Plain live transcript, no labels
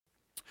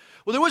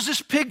Well, there was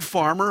this pig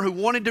farmer who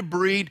wanted to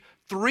breed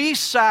 3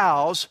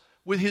 sows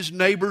with his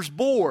neighbor's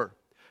boar.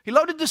 He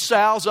loaded the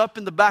sows up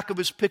in the back of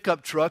his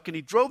pickup truck and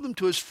he drove them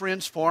to his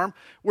friend's farm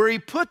where he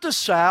put the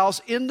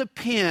sows in the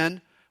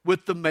pen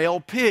with the male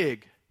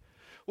pig.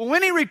 Well,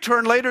 when he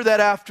returned later that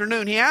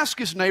afternoon, he asked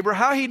his neighbor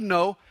how he'd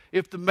know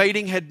if the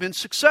mating had been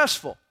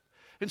successful.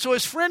 And so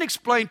his friend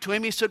explained to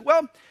him, he said,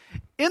 well,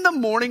 in the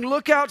morning,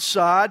 look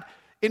outside,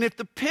 and if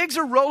the pigs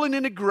are rolling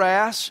in the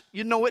grass,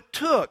 you know it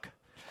took.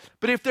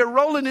 But if they're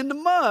rolling in the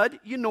mud,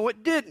 you know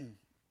it didn't.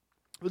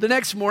 Well, the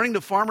next morning,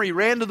 the farmer, he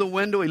ran to the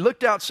window, he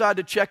looked outside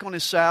to check on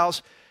his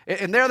sows,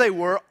 and there they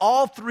were.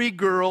 All 3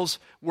 girls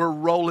were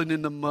rolling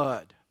in the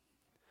mud.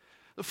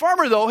 The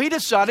farmer, though, he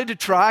decided to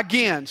try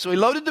again. So he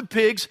loaded the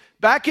pigs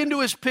back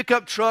into his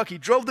pickup truck. He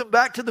drove them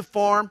back to the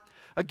farm.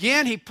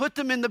 Again, he put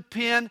them in the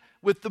pen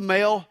with the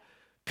male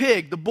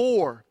pig, the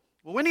boar.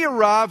 Well, when he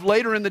arrived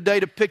later in the day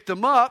to pick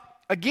them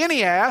up, again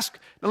he asked,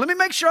 now let me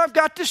make sure I've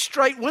got this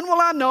straight. When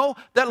will I know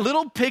that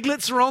little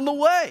piglets are on the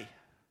way?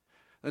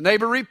 The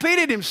neighbor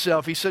repeated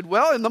himself. He said,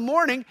 well, in the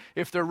morning,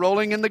 if they're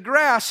rolling in the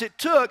grass, it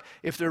took.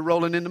 If they're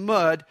rolling in the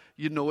mud,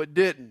 you know it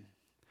didn't.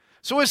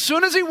 So as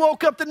soon as he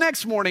woke up the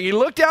next morning, he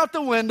looked out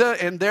the window,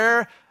 and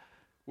there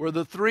were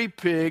the 3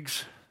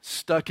 pigs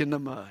stuck in the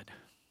mud.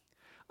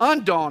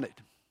 Undaunted,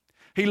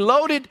 he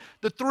loaded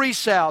the 3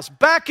 sows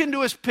back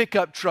into his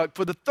pickup truck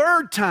for the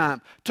 3rd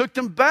time, took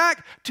them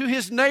back to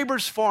his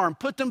neighbor's farm,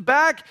 put them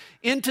back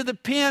into the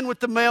pen with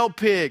the male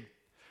pig.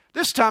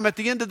 This time, at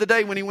the end of the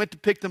day, when he went to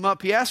pick them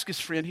up, he asked his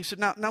friend, he said,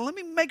 now let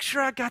me make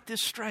sure I got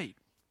this straight.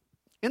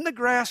 In the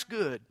grass,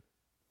 good.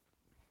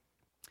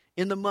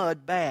 In the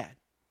mud, bad.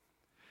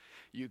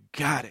 You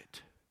got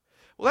it.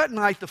 Well, that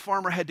night, the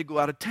farmer had to go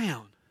out of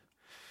town.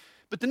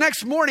 But the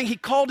next morning, he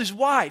called his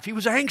wife. He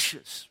was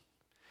anxious.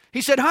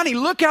 He said, honey,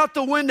 look out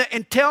the window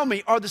and tell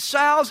me, are the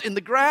sows in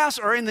the grass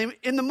or in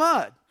the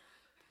mud?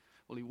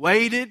 Well, he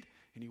waited,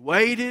 and he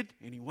waited,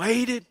 and he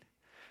waited.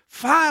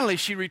 Finally,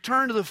 she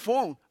returned to the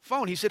phone.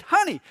 He said,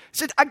 honey,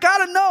 I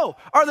got to know,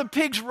 are the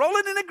pigs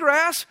rolling in the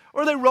grass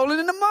or are they rolling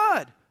in the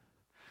mud?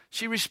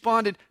 She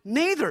responded,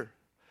 neither.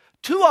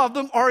 2 of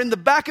them are in the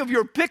back of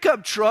your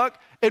pickup truck,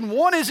 and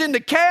 1 is in the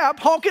cab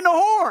honking the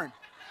horn.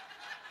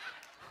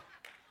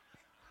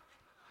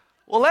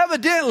 Well,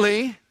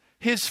 evidently,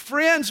 his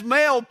friend's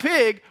male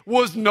pig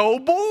was no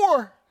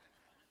boar.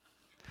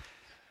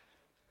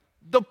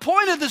 The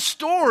point of the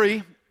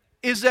story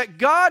is that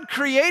God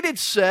created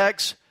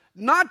sex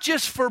not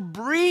just for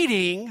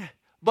breeding,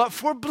 but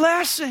for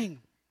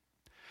blessing.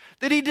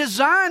 That He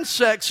designed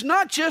sex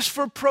not just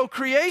for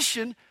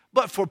procreation,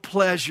 but for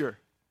pleasure.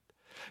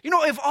 You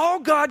know, if all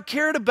God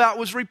cared about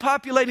was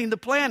repopulating the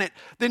planet,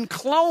 then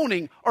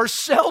cloning or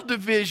cell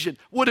division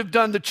would have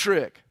done the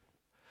trick.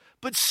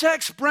 But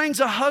sex brings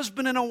a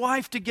husband and a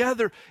wife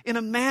together in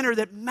a manner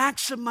that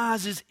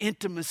maximizes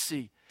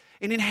intimacy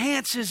and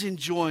enhances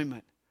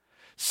enjoyment.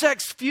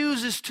 Sex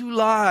fuses 2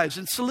 lives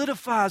and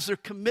solidifies their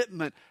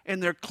commitment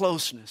and their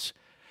closeness.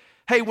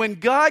 Hey, when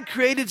God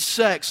created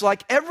sex,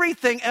 like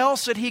everything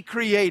else that He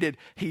created,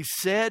 He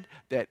said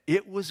that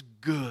it was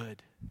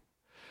good.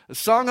 The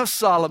Song of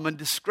Solomon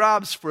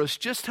describes for us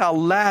just how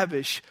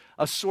lavish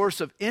a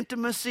source of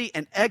intimacy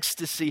and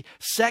ecstasy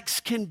sex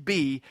can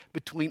be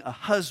between a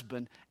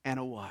husband and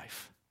a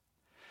wife.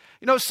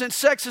 You know, since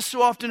sex is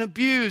so often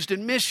abused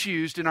and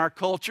misused in our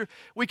culture,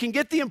 we can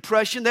get the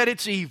impression that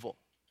it's evil.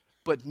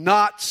 But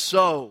not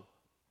so.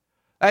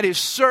 That is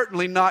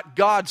certainly not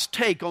God's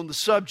take on the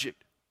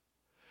subject.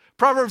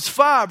 Proverbs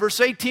 5, verse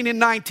 18 and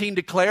 19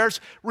 declares,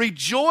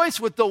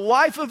 rejoice with the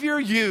wife of your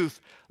youth.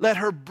 Let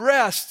her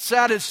breast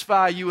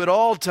satisfy you at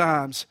all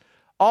times.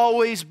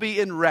 Always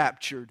be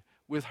enraptured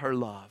with her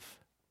love.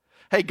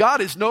 Hey, God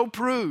is no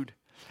prude.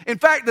 In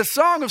fact, the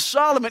Song of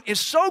Solomon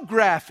is so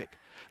graphic,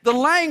 the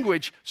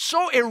language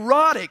so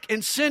erotic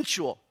and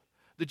sensual.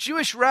 The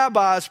Jewish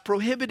rabbis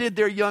prohibited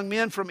their young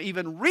men from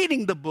even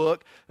reading the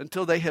book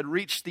until they had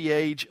reached the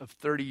age of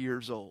 30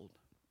 years old.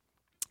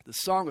 The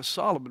Song of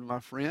Solomon, my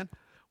friend,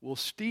 will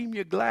steam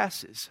your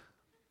glasses.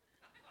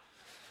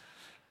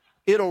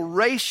 It'll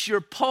race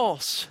your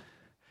pulse.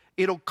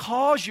 It'll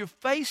cause your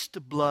face to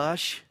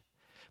blush.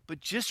 But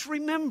just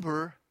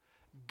remember,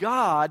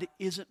 God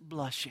isn't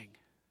blushing.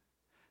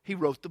 He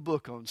wrote the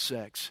book on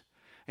sex,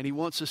 and He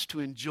wants us to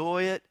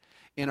enjoy it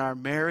in our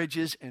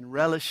marriages and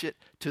relish it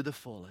to the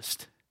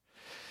fullest.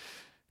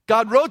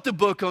 God wrote the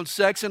book on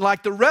sex, and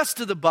like the rest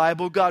of the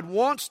Bible, God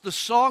wants the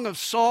Song of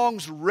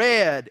Songs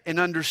read and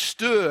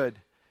understood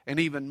and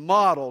even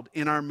modeled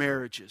in our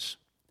marriages.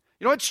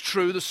 You know, it's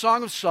true, the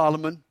Song of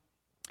Solomon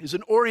is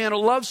an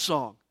Oriental love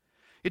song.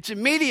 Its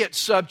immediate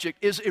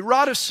subject is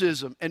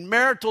eroticism and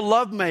marital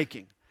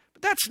lovemaking.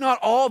 But that's not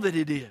all that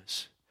it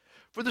is.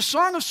 For the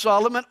Song of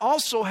Solomon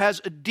also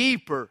has a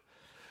deeper,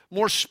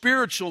 more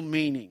spiritual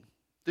meaning.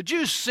 The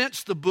Jews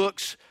sensed the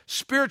book's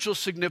spiritual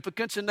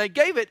significance, and they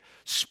gave it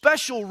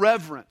special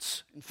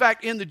reverence. In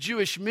fact, in the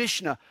Jewish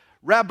Mishnah,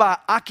 Rabbi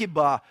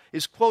Akiba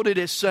is quoted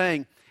as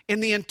saying, in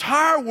the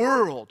entire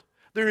world,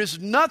 there is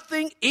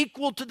nothing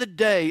equal to the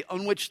day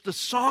on which the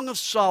Song of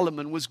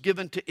Solomon was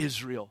given to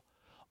Israel.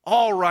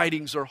 All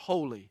writings are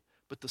holy,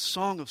 but the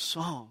Song of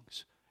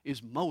Songs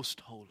is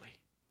most holy.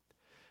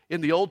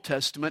 In the Old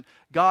Testament,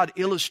 God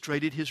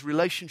illustrated his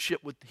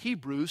relationship with the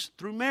Hebrews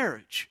through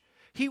marriage.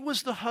 He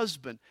was the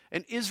husband,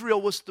 and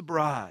Israel was the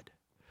bride.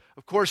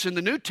 Of course, in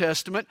the New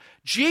Testament,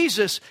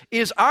 Jesus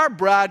is our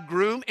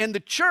bridegroom, and the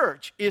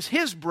church is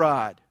his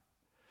bride.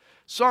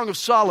 Song of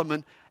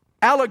Solomon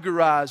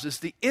allegorizes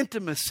the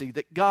intimacy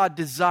that God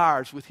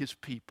desires with his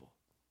people.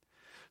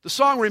 The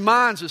song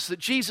reminds us that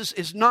Jesus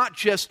is not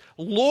just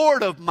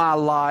Lord of my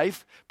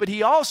life, but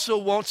he also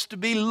wants to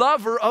be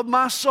lover of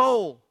my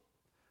soul.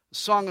 The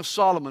Song of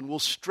Solomon will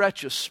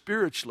stretch us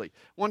spiritually.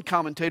 One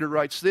commentator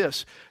writes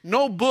this: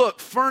 "No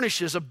book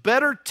furnishes a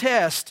better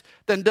test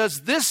than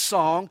does this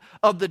song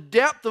of the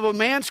depth of a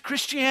man's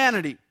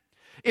Christianity.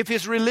 If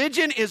his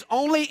religion is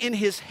only in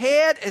his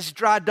head as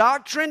dry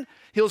doctrine,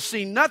 he'll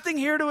see nothing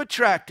here to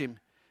attract him.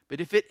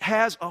 But if it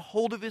has a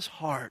hold of his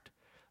heart,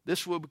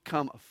 this will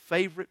become a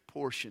favorite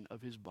portion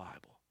of his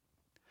Bible."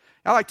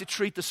 I like to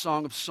treat the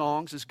Song of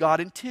Songs as God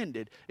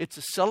intended. It's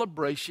a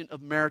celebration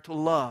of marital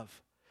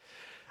love.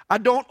 I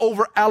don't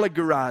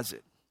over-allegorize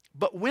it,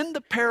 but when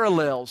the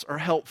parallels are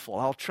helpful,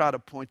 I'll try to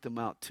point them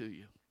out to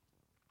you.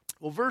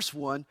 Well, verse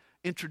 1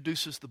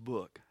 introduces the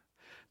book,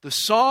 the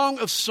Song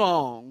of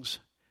Songs,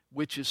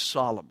 which is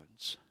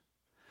Solomon's.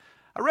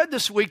 I read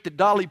this week that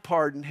Dolly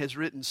Parton has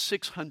written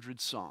 600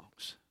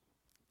 songs.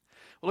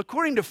 Well,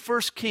 according to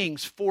 1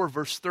 Kings 4,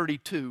 verse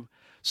 32,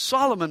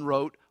 Solomon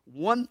wrote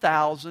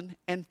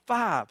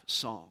 1,005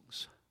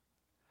 songs.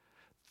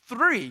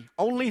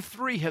 Only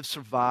three have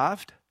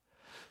survived.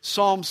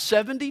 Psalm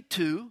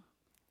 72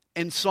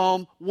 and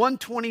Psalm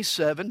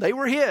 127, they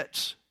were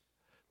hits.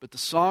 But the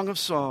Song of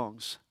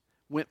Songs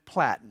went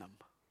platinum.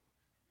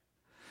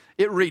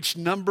 It reached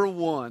number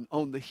 1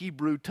 on the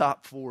Hebrew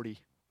Top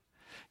 40.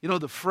 You know,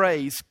 the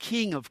phrase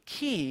King of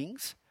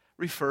Kings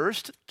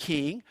refers to the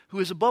king who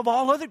is above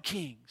all other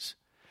kings.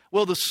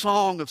 Well, the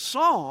Song of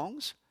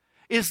Songs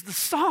is the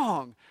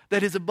song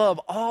that is above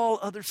all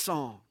other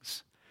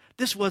songs.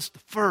 This was the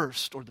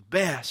first or the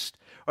best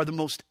or the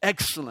most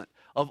excellent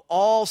of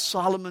all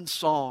Solomon's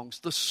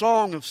songs, the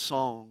Song of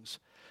Songs.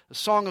 The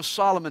Song of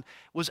Solomon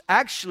was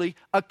actually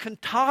a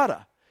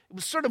cantata. It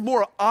was sort of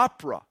more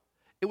opera.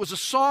 It was a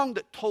song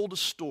that told a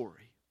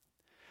story.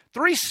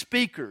 3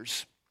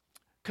 speakers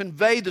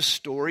convey the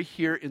story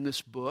here in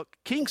this book: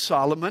 King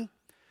Solomon,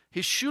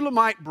 his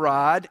Shulamite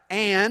bride,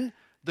 and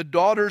the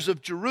daughters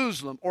of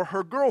Jerusalem, or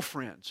her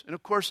girlfriends. And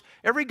of course,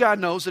 every guy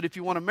knows that if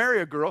you want to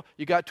marry a girl,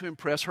 you got to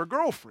impress her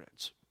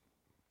girlfriends.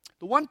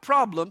 The one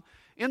problem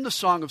in the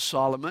Song of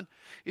Solomon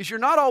is you're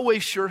not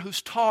always sure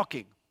who's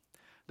talking.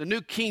 The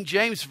New King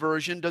James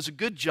Version does a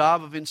good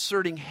job of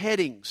inserting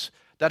headings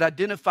that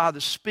identify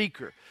the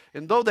speaker.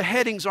 And though the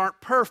headings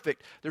aren't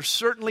perfect, they're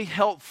certainly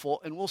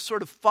helpful, and we'll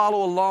sort of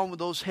follow along with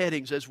those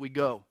headings as we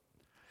go.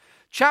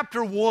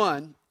 Chapter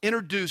 1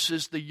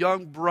 introduces the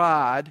young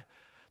bride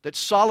that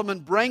Solomon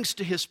brings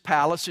to his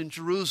palace in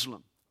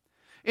Jerusalem.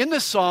 In the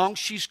song,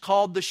 she's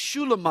called the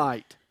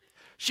Shulamite.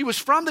 She was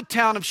from the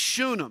town of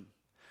Shunem.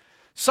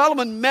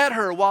 Solomon met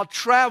her while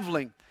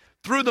traveling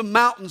through the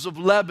mountains of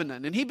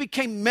Lebanon, and he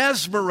became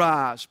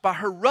mesmerized by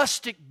her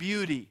rustic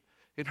beauty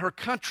and her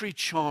country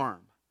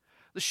charm.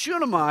 The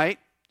Shulamite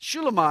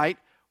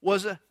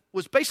was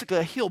basically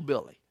a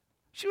hillbilly.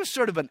 She was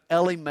sort of an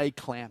Ellie Mae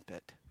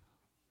Clampett.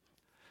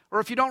 Or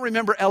if you don't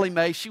remember Ellie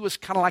Mae, she was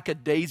kind of like a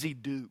Daisy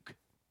Duke.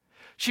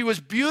 She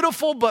was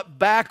beautiful but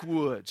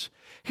backwoods.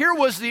 Here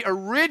was the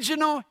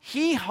original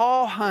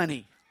hee-haw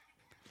honey.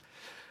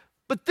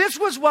 But this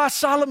was why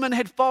Solomon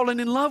had fallen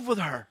in love with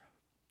her.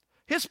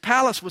 His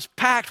palace was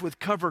packed with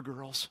cover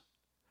girls,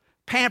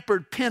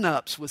 pampered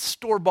pinups with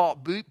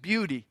store-bought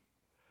beauty.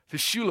 The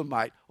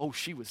Shulamite, oh,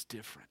 she was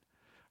different.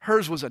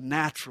 Hers was a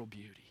natural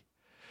beauty.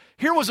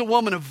 Here was a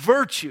woman of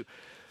virtue.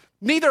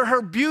 Neither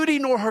her beauty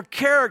nor her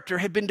character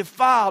had been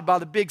defiled by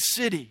the big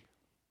city.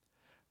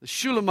 The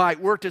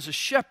Shulamite worked as a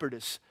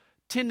shepherdess,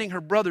 tending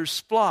her brother's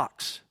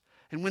flocks.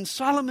 And when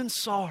Solomon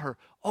saw her,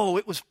 oh,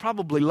 it was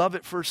probably love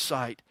at first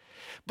sight.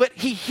 But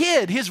he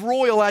hid his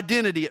royal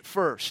identity at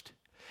first.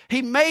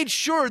 He made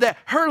sure that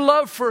her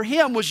love for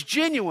him was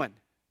genuine.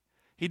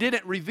 He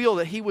didn't reveal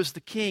that he was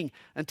the king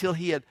until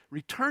he had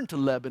returned to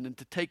Lebanon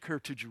to take her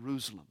to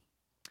Jerusalem.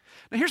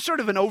 Now here's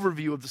sort of an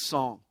overview of the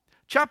song.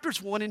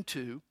 Chapters 1 and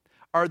 2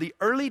 are the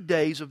early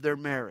days of their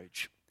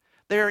marriage.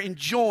 They are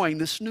enjoying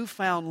this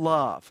newfound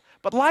love.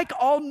 But like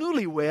all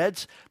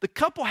newlyweds, the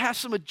couple has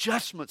some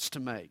adjustments to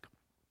make.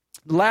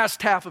 The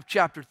last half of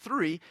chapter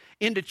 3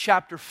 into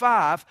chapter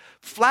 5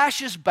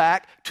 flashes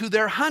back to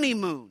their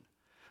honeymoon.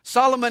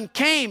 Solomon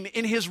came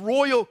in his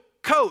royal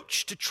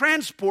coach to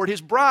transport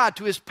his bride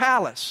to his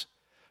palace.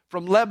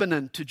 From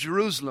Lebanon to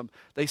Jerusalem,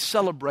 they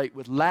celebrate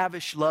with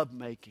lavish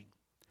lovemaking.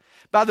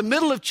 By the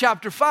middle of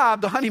chapter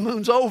 5, the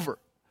honeymoon's over.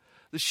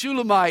 The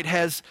Shulamite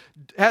has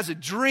a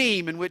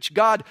dream in which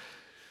God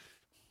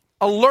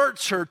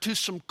alerts her to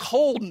some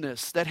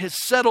coldness that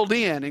has settled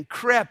in and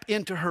crept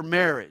into her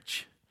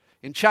marriage.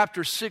 In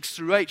chapters 6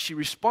 through 8, she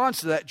responds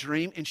to that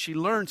dream and she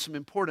learns some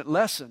important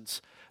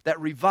lessons that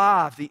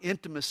revive the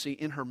intimacy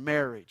in her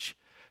marriage.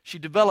 She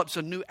develops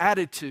a new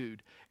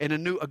attitude and a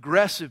new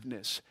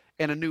aggressiveness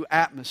and a new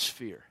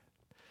atmosphere.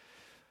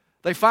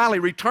 They finally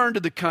return to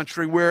the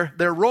country where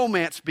their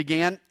romance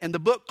began, and the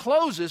book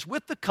closes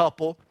with the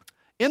couple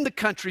in the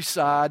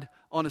countryside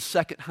on a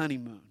second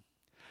honeymoon.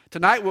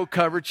 Tonight we'll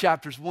cover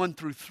chapters 1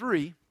 through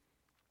 3.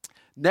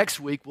 Next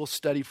week we'll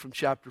study from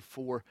chapter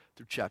 4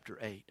 through chapter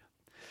 8.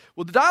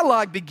 Well, the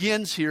dialogue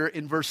begins here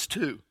in verse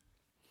 2.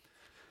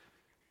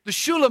 The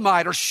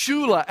Shulamite, or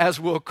Shula as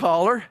we'll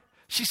call her,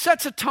 she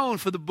sets a tone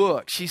for the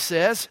book. She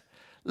says,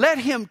 "Let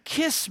him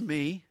kiss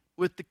me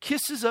with the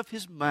kisses of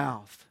his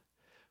mouth,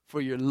 for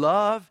your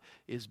love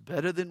is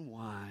better than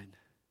wine."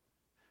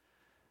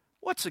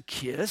 What's a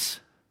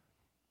kiss?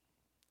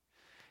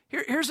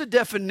 Here's a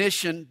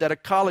definition that a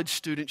college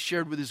student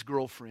shared with his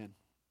girlfriend.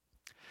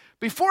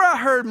 "Before I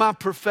heard my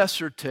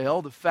professor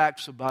tell the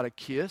facts about a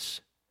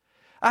kiss,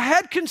 I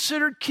had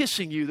considered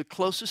kissing you the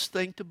closest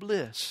thing to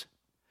bliss.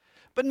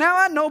 But now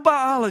I know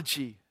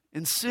biology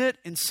and sit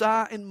and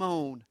sigh and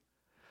moan.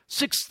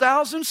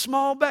 6,000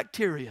 small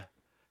bacteria,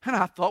 and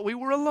I thought we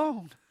were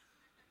alone."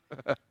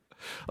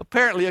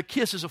 Apparently, a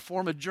kiss is a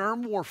form of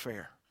germ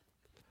warfare.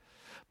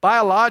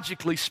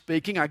 Biologically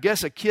speaking, I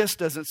guess a kiss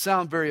doesn't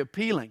sound very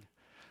appealing.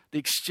 The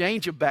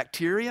exchange of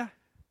bacteria,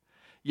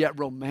 yet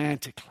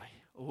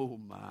romantically, oh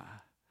my,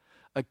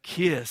 a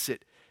kiss,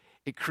 it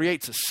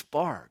creates a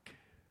spark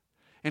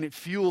and it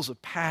fuels a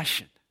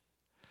passion.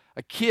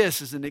 A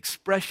kiss is an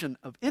expression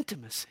of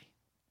intimacy.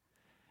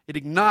 It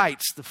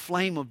ignites the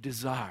flame of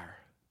desire.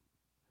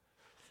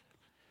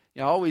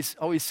 I always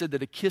said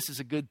that a kiss is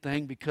a good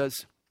thing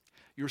because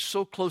you're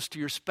so close to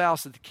your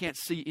spouse that they can't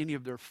see any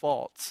of their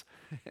faults.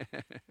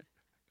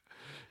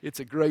 It's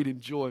a great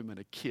enjoyment,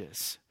 a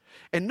kiss.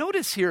 And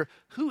notice here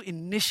who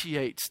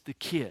initiates the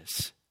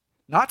kiss.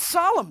 Not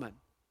Solomon.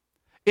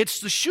 It's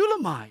the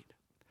Shulamite.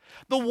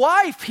 The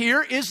wife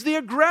here is the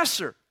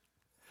aggressor.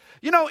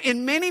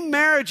 In many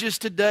marriages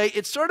today,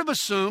 it's sort of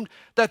assumed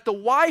that the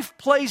wife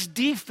plays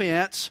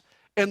defense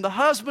and the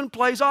husband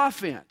plays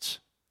offense.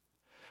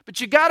 But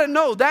you got to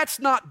know that's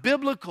not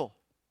biblical.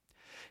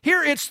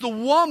 Here it's the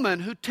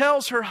woman who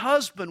tells her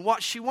husband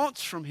what she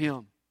wants from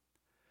him.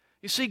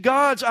 You see,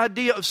 God's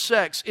idea of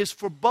sex is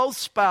for both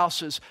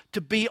spouses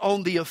to be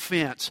on the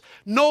offense.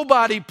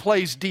 Nobody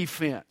plays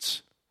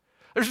defense.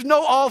 There's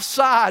no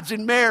offsides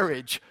in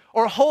marriage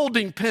or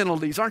holding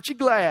penalties, aren't you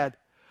glad?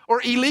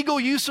 Or illegal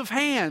use of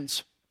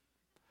hands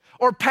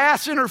or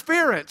pass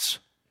interference.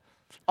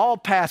 All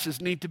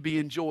passes need to be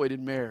enjoyed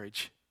in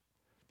marriage.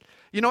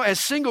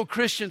 As single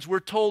Christians, we're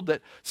told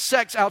that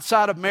sex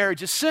outside of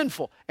marriage is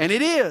sinful, and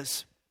it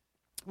is.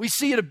 We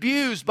see it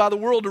abused by the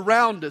world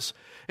around us.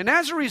 And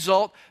as a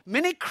result,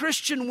 many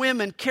Christian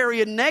women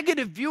carry a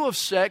negative view of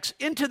sex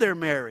into their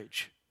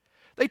marriage.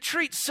 They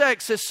treat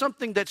sex as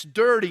something that's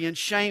dirty and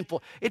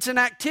shameful. It's an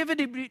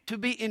activity to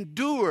be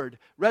endured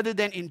rather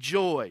than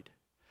enjoyed.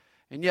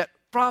 And yet,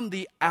 from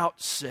the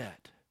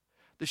outset,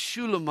 the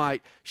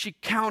Shulamite, she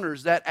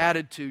counters that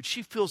attitude.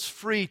 She feels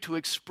free to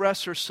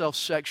express herself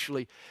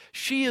sexually.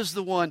 She is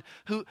the one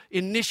who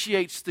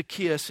initiates the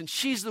kiss, and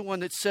she's the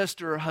one that says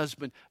to her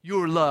husband,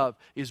 "Your love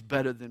is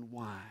better than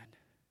wine."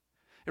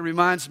 It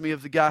reminds me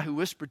of the guy who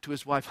whispered to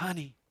his wife,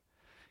 "Honey,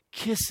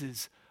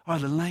 kisses are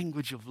the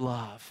language of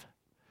love."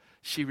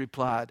 She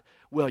replied,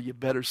 "Well, you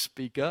better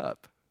speak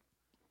up."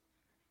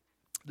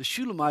 The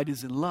Shulamite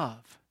is in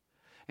love.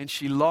 And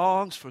she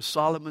longs for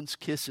Solomon's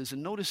kisses.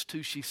 And notice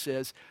too, she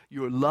says,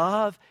 "Your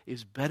love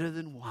is better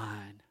than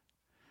wine."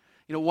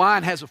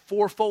 Wine has a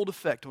fourfold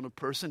effect on a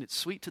person. It's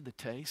sweet to the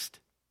taste.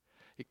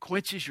 It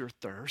quenches your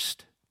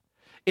thirst.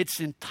 It's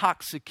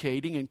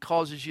intoxicating and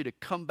causes you to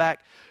come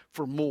back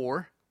for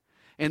more.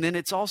 And then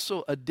it's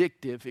also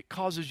addictive. It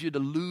causes you to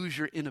lose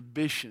your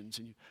inhibitions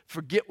and you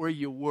forget where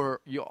you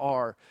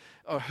are,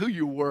 or who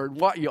you were, and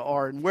what you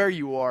are, and where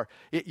you are.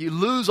 You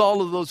lose all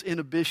of those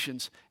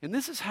inhibitions. And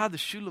this is how the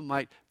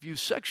Shulamite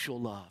views sexual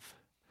love.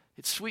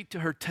 It's sweet to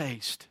her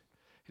taste.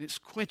 And it's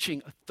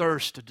quenching a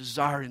thirst, a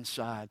desire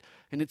inside.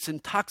 And it's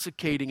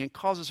intoxicating and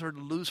causes her to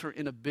lose her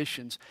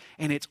inhibitions.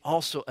 And it's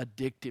also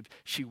addictive.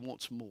 She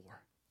wants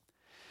more.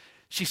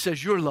 She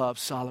says, "Your love,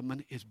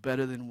 Solomon, is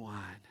better than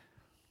wine."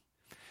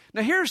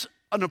 Now here's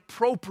an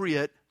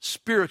appropriate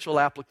spiritual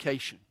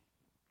application.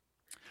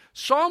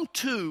 Psalm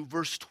 2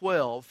 verse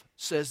 12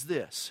 says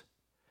this,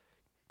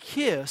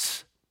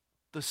 "Kiss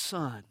the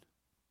Son."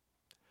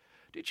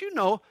 Did you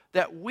know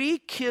that we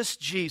kiss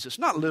Jesus?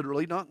 Not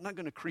literally, not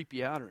going to creep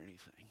you out or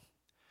anything.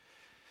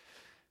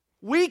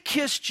 We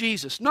kiss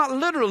Jesus, not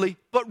literally,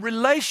 but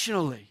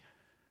relationally.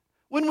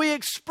 When we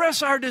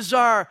express our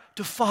desire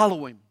to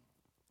follow Him,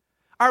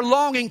 our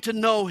longing to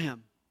know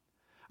Him,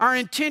 our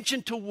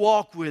intention to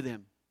walk with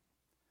Him.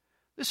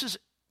 This is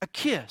a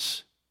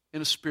kiss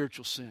in a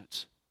spiritual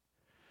sense.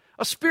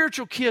 A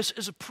spiritual kiss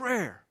is a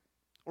prayer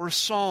or a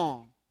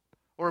song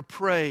or a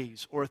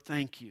praise or a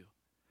thank you.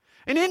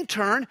 And in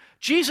turn,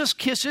 Jesus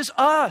kisses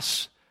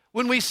us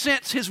when we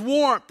sense His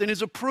warmth and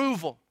His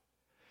approval.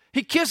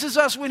 He kisses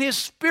us when His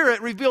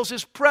Spirit reveals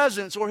His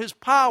presence or His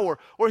power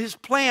or His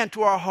plan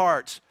to our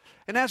hearts.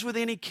 And as with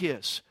any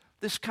kiss,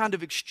 this kind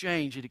of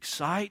exchange, it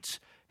excites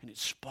and it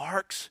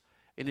sparks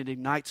and it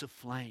ignites a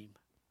flame.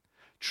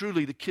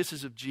 Truly, the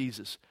kisses of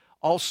Jesus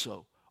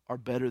also are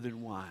better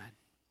than wine.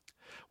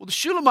 Well, the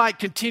Shulamite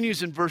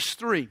continues in verse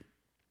 3.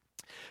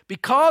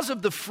 Because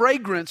of the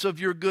fragrance of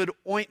your good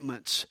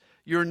ointments,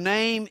 your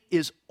name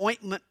is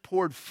ointment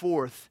poured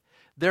forth.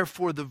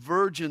 Therefore, the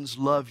virgins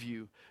love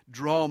you.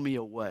 Draw me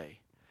away.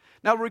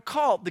 Now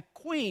recall, the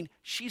queen,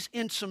 she's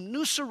in some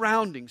new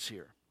surroundings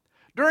here.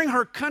 During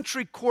her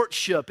country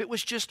courtship, it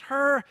was just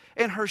her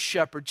and her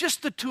shepherd,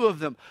 just the two of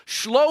them,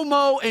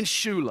 Shlomo and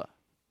Shula.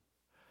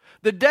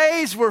 The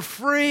days were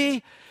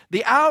free,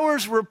 the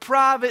hours were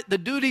private, the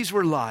duties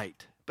were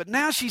light. But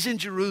now she's in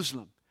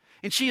Jerusalem,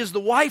 and she is the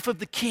wife of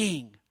the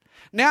king.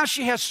 Now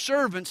she has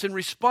servants and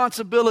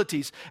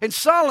responsibilities, and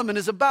Solomon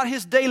is about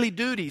his daily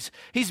duties.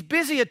 He's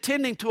busy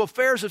attending to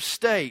affairs of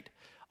state.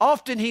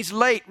 Often he's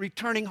late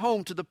returning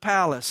home to the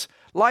palace.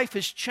 Life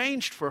has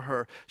changed for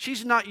her.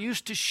 She's not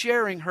used to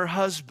sharing her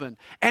husband.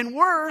 And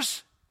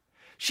worse,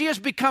 she has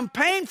become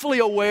painfully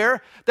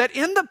aware that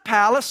in the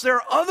palace there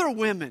are other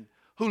women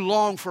who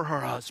long for her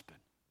husband.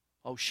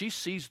 Oh, she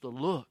sees the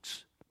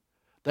looks.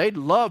 They'd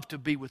love to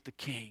be with the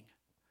king.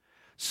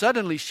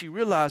 Suddenly she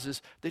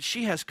realizes that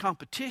she has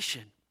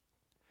competition.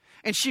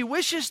 And she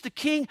wishes the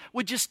king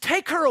would just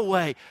take her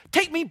away.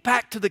 Take me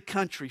back to the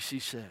country, she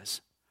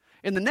says.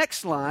 In the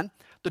next line,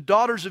 the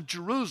daughters of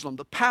Jerusalem,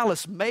 the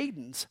palace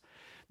maidens,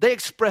 they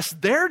express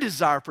their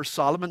desire for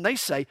Solomon. They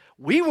say,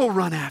 we will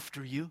run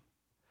after you.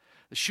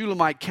 The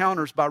Shulamite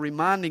counters by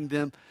reminding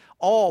them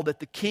all that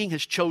the king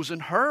has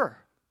chosen her.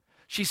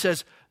 She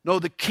says, no,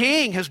 the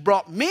king has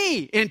brought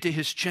me into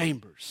his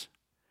chambers.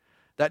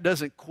 That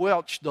doesn't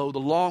quench, though, the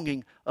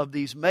longing of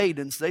these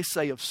maidens. They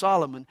say of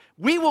Solomon,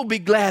 we will be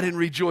glad and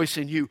rejoice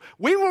in you.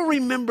 We will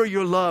remember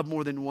your love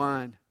more than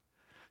wine.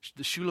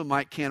 The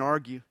Shulamite can't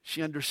argue.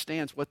 She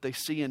understands what they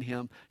see in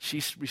him.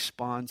 She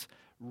responds,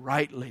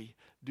 rightly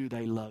do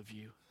they love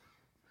you.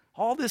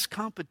 All this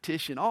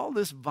competition, all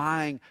this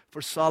vying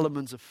for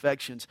Solomon's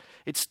affections,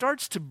 it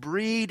starts to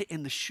breed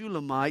in the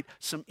Shulamite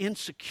some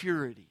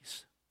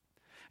insecurities.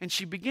 And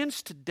she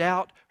begins to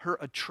doubt her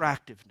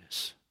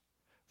attractiveness.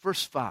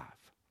 Verse 5.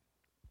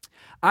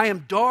 I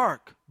am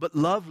dark but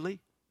lovely,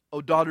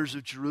 O daughters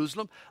of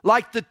Jerusalem,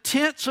 like the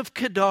tents of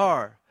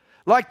Kedar,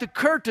 like the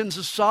curtains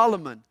of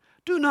Solomon.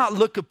 Do not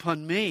look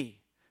upon me,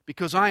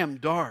 because I am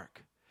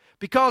dark,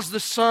 because the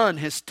sun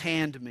has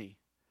tanned me.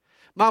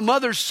 My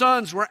mother's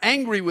sons were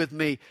angry with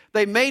me.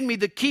 They made me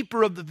the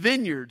keeper of the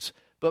vineyards,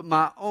 but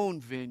my own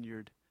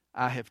vineyard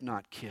I have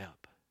not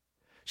kept.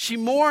 She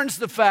mourns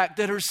the fact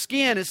that her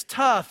skin is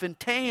tough and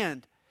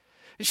tanned.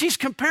 And she's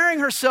comparing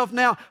herself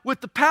now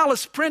with the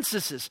palace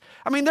princesses.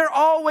 I mean, they're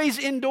always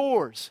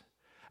indoors.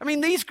 I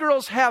mean, these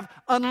girls have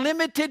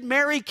unlimited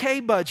Mary Kay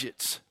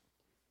budgets.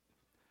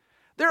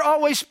 They're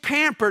always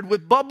pampered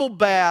with bubble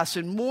baths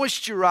and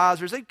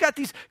moisturizers. They've got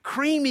these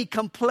creamy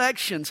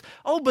complexions.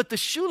 Oh, but the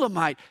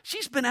Shulamite,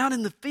 she's been out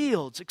in the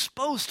fields,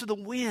 exposed to the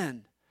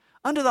wind,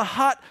 under the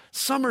hot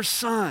summer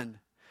sun.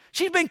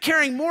 She's been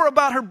caring more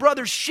about her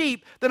brother's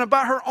sheep than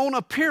about her own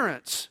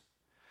appearance.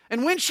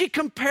 And when she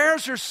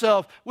compares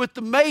herself with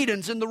the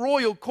maidens in the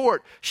royal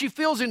court, she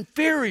feels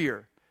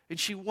inferior. And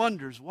she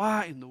wonders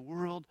why in the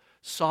world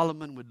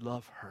Solomon would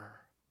love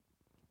her.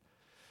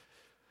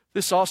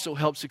 This also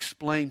helps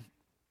explain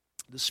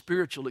the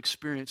spiritual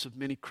experience of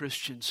many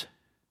Christians.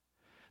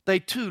 They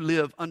too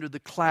live under the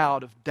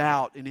cloud of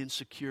doubt and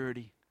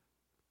insecurity.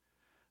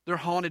 They're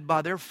haunted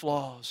by their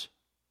flaws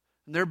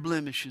and their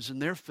blemishes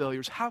and their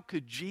failures. How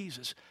could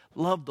Jesus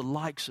love the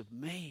likes of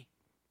me?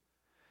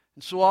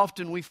 And so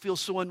often we feel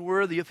so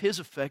unworthy of His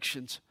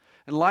affections.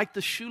 And like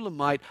the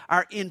Shulamite,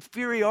 our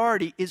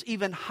inferiority is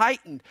even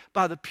heightened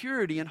by the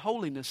purity and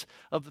holiness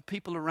of the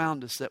people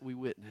around us that we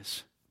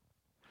witness.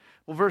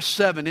 Well, verse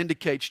 7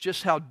 indicates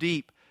just how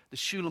deep the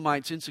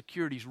Shulamite's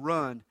insecurities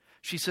run.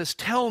 She says,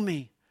 tell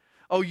me,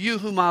 O you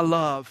whom I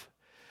love,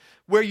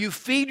 where you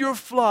feed your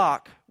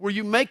flock, where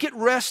you make it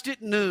rest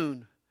at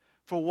noon.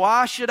 For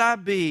why should I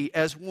be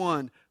as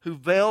one who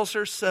veils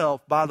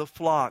herself by the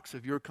flocks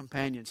of your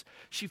companions?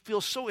 She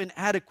feels so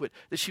inadequate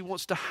that she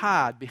wants to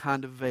hide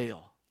behind a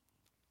veil.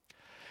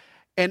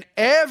 And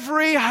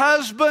every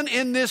husband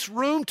in this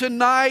room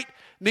tonight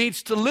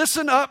needs to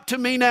listen up to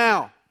me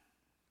now.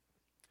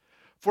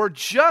 For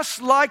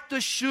just like the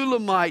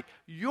Shulamite,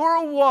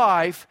 your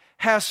wife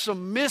has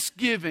some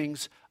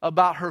misgivings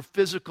about her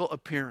physical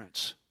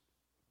appearance.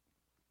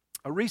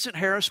 A recent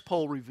Harris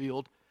poll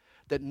revealed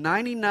that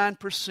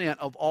 99%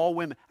 of all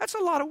women, that's a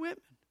lot of women.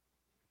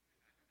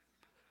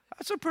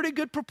 That's a pretty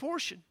good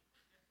proportion.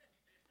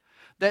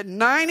 That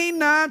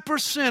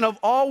 99% of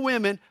all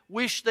women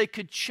wish they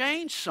could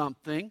change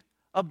something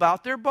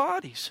about their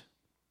bodies.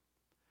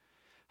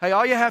 Hey,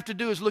 all you have to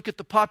do is look at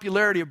the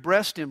popularity of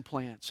breast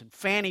implants and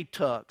fanny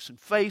tucks and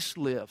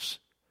facelifts.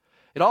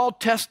 It all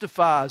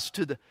testifies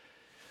to the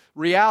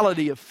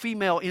reality of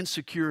female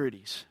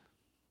insecurities.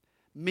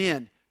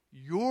 Men,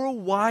 Your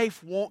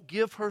wife won't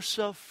give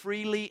herself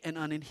freely and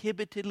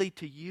uninhibitedly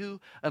to you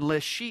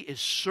unless she is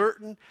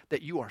certain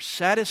that you are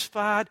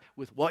satisfied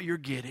with what you're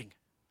getting.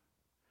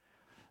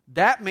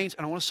 That means,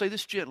 and I want to say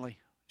this gently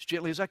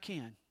as I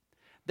can,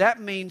 that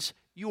means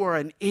you are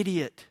an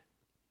idiot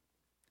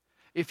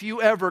if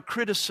you ever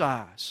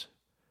criticize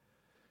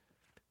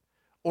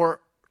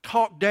or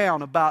talk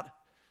down about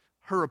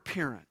her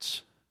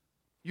appearance.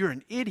 You're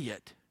an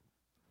idiot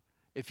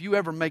if you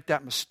ever make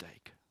that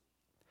mistake.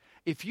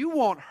 If you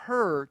want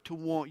her to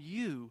want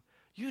you,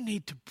 you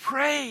need to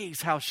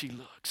praise how she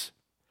looks.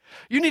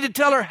 You need to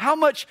tell her how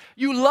much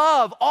you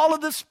love all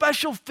of the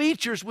special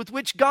features with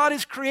which God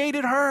has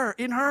created her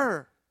in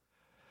her.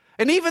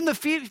 And even the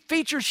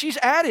features she's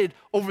added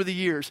over the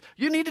years.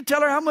 You need to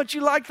tell her how much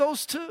you like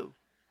those too.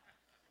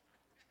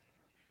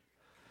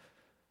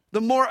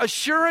 The more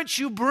assurance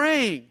you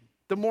bring,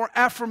 the more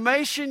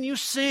affirmation you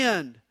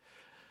send,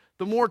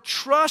 the more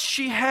trust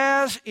she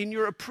has in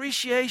your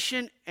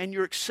appreciation and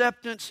your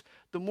acceptance,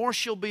 the more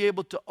she'll be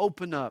able to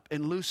open up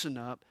and loosen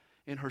up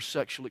in her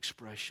sexual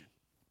expression.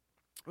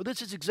 Well,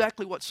 this is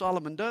exactly what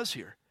Solomon does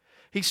here.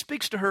 He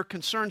speaks to her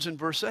concerns in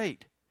verse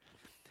 8.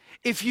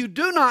 If you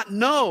do not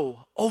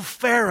know, O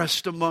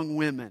fairest among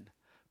women,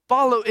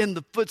 follow in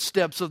the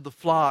footsteps of the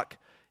flock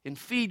and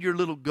feed your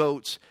little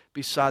goats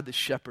beside the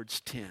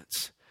shepherd's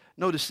tents.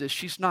 Notice this,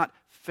 she's not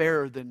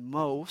fairer than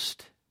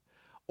most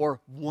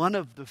or one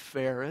of the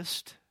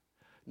fairest.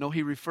 No,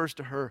 he refers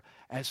to her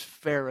as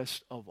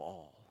fairest of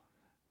all.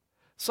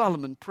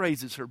 Solomon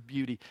praises her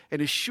beauty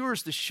and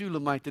assures the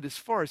Shulamite that as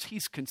far as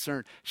he's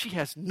concerned, she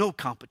has no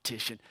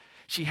competition.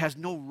 She has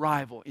no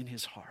rival in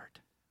his heart.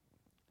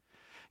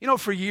 You know,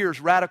 for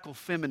years, radical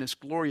feminist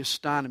Gloria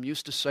Steinem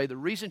used to say the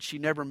reason she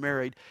never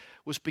married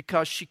was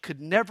because she could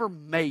never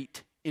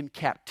mate in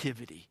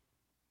captivity.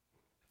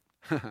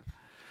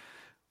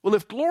 Well,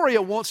 if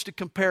Gloria wants to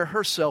compare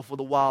herself with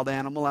a wild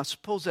animal, I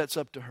suppose that's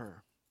up to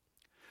her.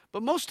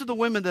 But most of the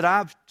women that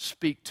I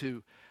speak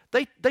to,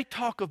 they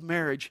talk of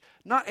marriage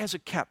not as a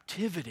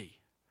captivity,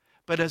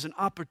 but as an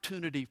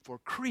opportunity for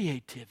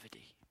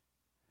creativity.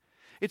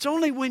 It's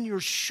only when you're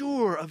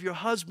sure of your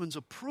husband's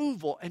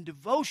approval and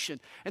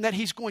devotion and that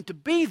he's going to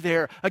be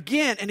there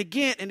again and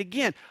again and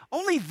again,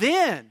 only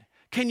then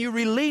can you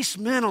release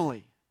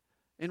mentally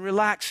and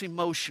relax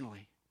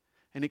emotionally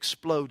and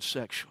explode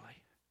sexually.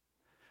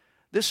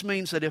 This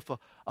means that if a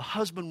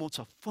husband wants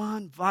a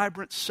fun,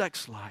 vibrant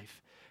sex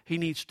life, he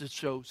needs to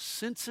show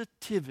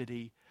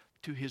sensitivity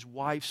to his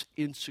wife's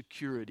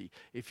insecurity.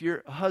 If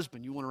you're a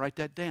husband, you want to write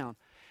that down.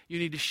 You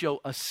need to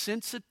show a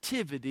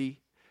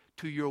sensitivity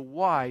to your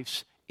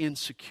wife's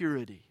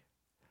insecurity.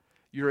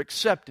 Your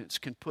acceptance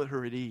can put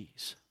her at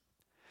ease.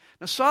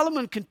 Now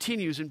Solomon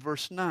continues in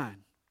verse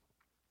 9.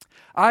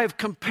 I have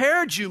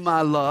compared you,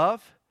 my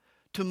love,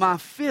 to my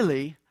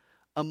filly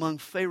among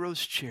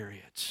Pharaoh's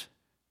chariots.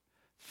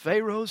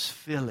 Pharaoh's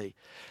filly.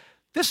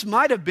 This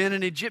might have been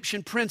an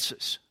Egyptian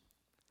princess.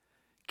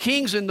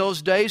 Kings in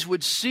those days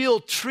would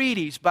seal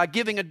treaties by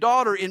giving a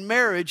daughter in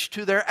marriage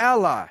to their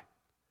ally.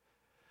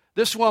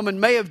 This woman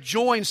may have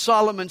joined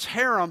Solomon's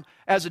harem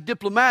as a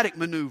diplomatic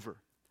maneuver.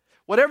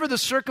 Whatever the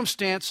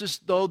circumstances,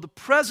 though, the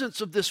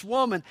presence of this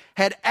woman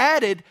had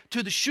added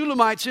to the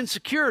Shulamite's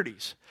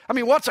insecurities. I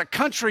mean, what's a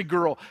country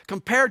girl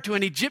compared to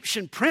an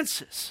Egyptian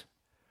princess?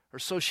 Or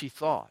so she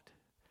thought.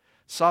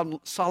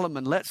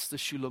 Solomon lets the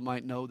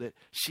Shulamite know that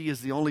she is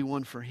the only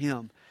one for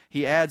him.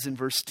 He adds in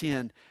verse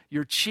 10,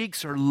 your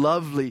cheeks are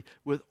lovely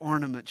with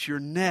ornaments, your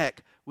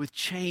neck with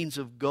chains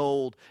of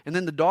gold. And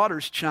then the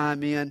daughters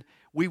chime in,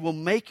 we will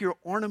make your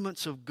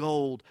ornaments of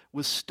gold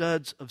with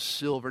studs of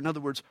silver. In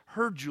other words,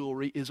 her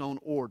jewelry is on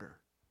order.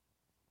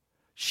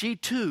 She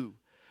too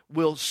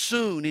will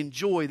soon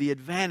enjoy the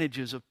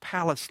advantages of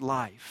palace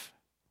life.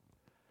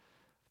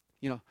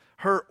 You know,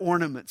 her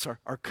ornaments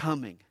are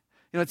coming.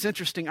 You know, it's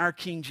interesting, our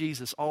King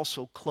Jesus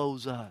also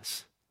clothes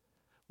us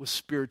with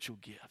spiritual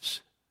gifts.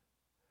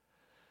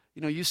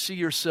 You know, you see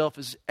yourself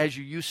as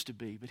you used to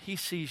be, but he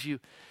sees you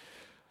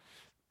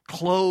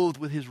clothed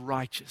with his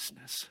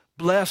righteousness,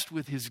 blessed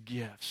with his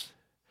gifts.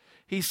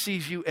 He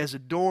sees you as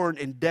adorned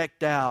and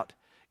decked out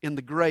in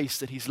the grace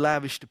that he's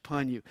lavished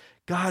upon you.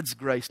 God's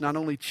grace not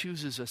only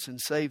chooses us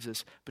and saves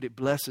us, but it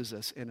blesses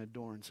us and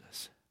adorns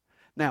us.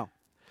 Now,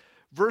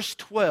 verse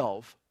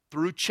 12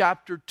 through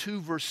chapter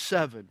 2, verse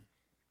 7,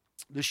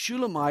 the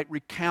Shulamite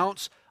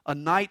recounts a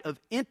night of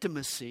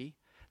intimacy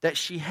that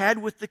she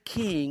had with the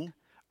king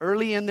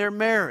early in their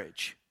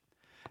marriage.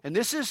 And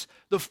this is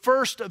the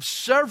first of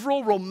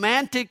several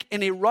romantic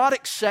and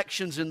erotic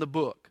sections in the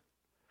book.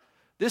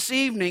 This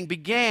evening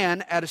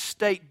began at a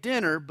state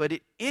dinner, but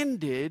it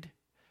ended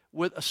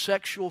with a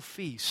sexual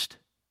feast.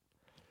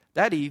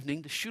 That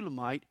evening, the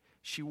Shulamite,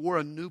 she wore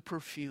a new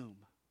perfume.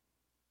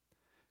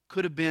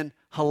 Could have been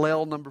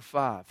Hallel number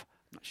 5. I'm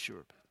not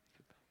sure.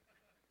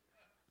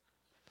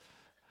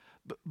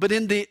 But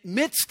in the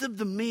midst of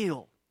the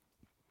meal,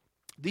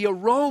 the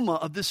aroma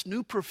of this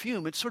new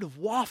perfume, it sort of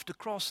wafted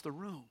across the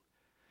room.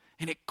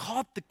 And it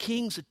caught the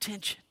king's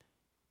attention.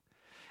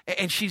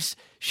 And she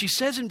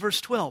says in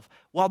verse 12,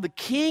 while the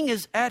king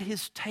is at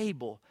his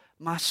table,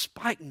 my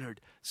spikenard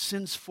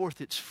sends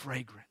forth its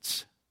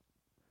fragrance.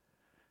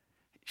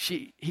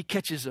 He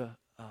catches the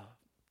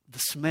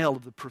smell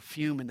of the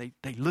perfume, and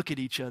they look at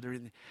each other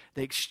and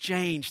they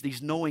exchange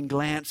these knowing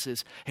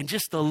glances, and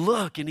just the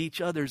look in each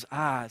other's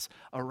eyes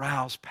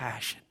arouse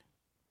passion.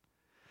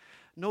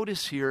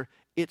 Notice here,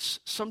 it's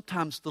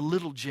sometimes the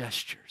little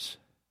gestures,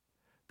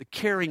 the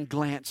caring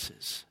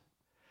glances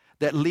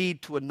that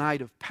lead to a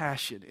night of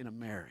passion in a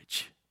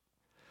marriage.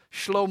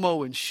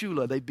 Shlomo and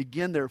Shula, they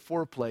begin their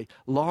foreplay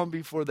long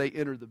before they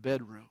enter the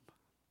bedroom.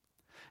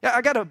 Yeah,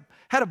 I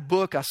had a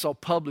book I saw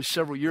published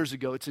several years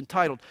ago. It's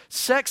entitled,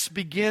 Sex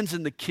Begins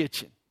in the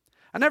Kitchen.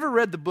 I never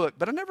read the book,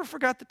 but I never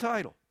forgot the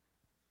title.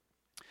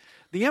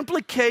 The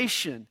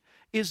implication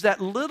is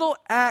that little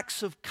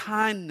acts of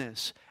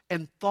kindness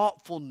and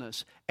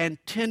thoughtfulness and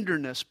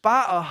tenderness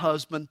by a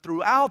husband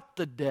throughout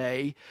the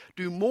day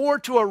do more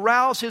to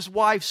arouse his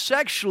wife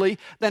sexually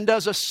than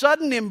does a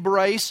sudden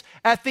embrace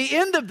at the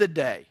end of the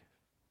day.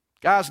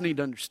 Guys need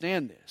to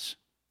understand this.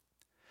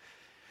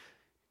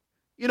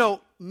 You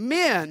know,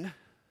 men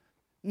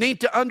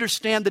need to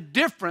understand the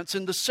difference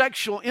in the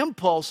sexual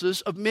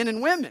impulses of men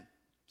and women.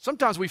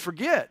 Sometimes we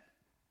forget.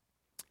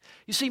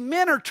 You see,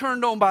 men are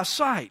turned on by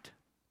sight.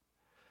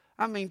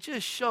 I mean,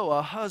 just show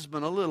a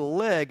husband a little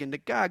leg and the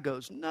guy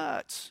goes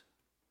nuts.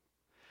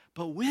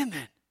 But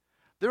women,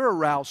 they're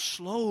aroused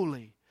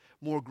slowly,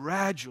 more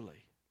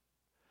gradually.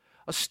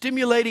 A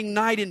stimulating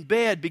night in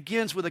bed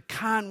begins with a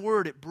kind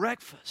word at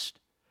breakfast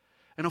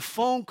and a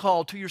phone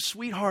call to your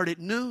sweetheart at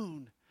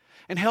noon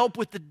and help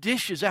with the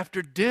dishes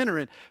after dinner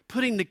and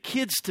putting the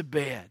kids to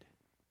bed.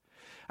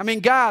 I mean,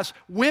 guys,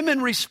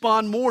 women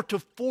respond more to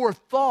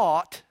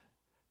forethought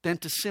than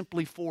to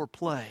simply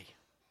foreplay.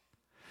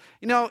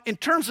 You know, in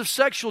terms of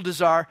sexual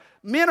desire,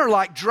 men are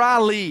like dry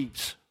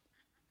leaves.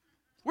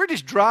 We're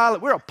just dry.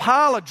 We're a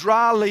pile of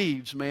dry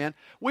leaves, man.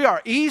 We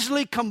are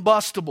easily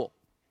combustible.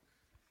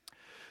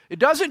 It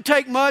doesn't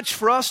take much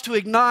for us to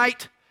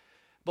ignite,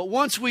 but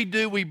once we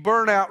do, we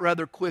burn out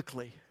rather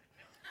quickly.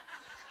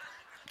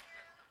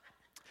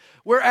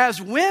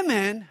 Whereas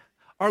women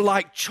are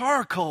like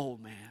charcoal,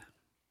 man.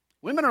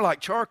 Women are like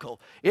charcoal.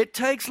 It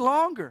takes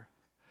longer,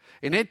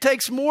 and it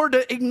takes more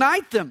to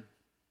ignite them.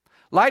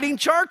 Lighting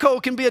charcoal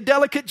can be a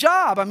delicate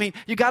job. I mean,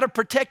 you got to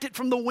protect it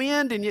from the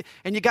wind, and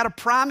you got to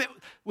prime it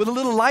with a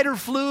little lighter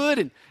fluid,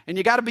 and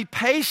you got to be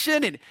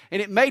patient, and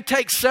it may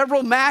take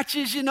several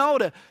matches, you know,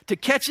 to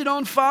catch it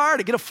on fire,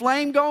 to get a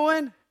flame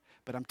going.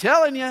 But I'm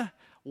telling you,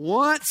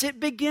 once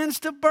it begins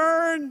to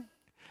burn,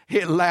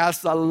 it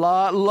lasts a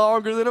lot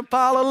longer than a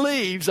pile of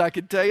leaves, I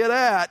can tell you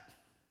that.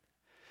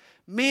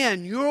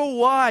 Men, your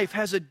wife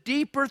has a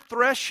deeper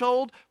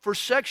threshold for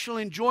sexual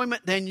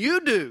enjoyment than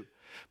you do.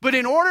 But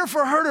in order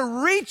for her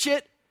to reach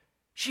it,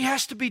 she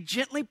has to be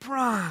gently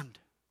primed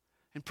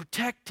and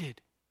protected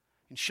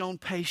and shown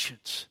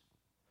patience.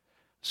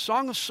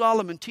 Song of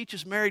Solomon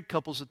teaches married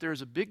couples that there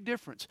is a big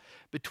difference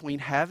between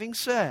having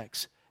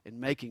sex and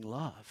making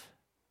love.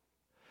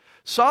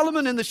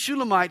 Solomon and the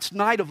Shulamites'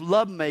 night of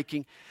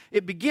lovemaking,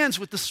 it begins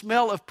with the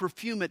smell of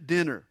perfume at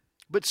dinner.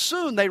 But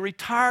soon they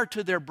retire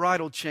to their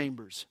bridal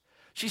chambers.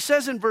 She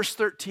says in verse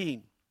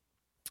 13,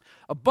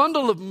 a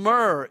bundle of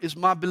myrrh is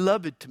my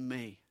beloved to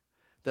me,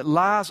 that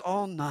lies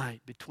all night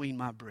between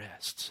my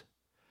breasts.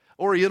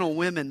 Oriental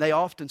women, they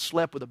often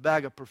slept with a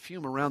bag of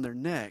perfume around their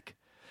neck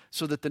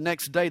so that the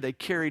next day they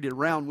carried it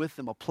around with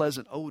them, a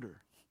pleasant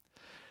odor.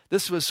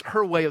 This was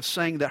her way of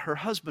saying that her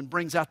husband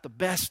brings out the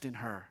best in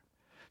her.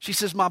 She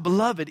says, my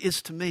beloved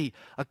is to me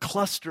a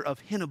cluster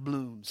of henna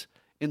blooms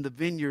in the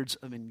vineyards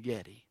of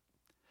En-Gedi.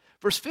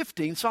 Verse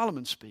 15,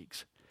 Solomon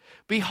speaks.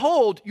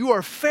 Behold, you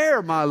are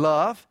fair, my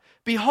love.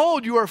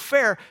 Behold, you are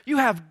fair. You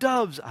have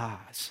dove's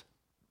eyes.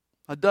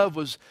 A dove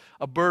was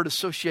a bird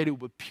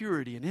associated with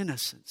purity and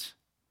innocence.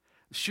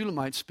 The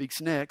Shulamite speaks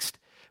next.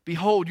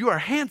 Behold, you are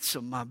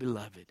handsome, my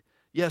beloved.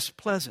 Yes,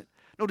 pleasant.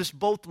 Notice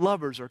both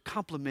lovers are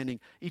complimenting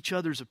each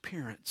other's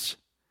appearance.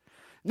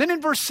 And then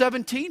in verse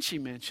 17 she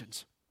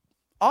mentions,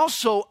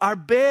 also our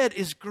bed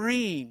is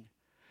green.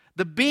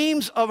 The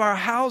beams of our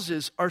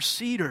houses are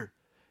cedar,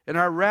 and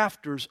our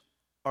rafters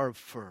are of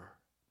fir.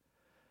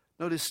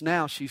 Notice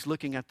now she's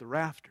looking at the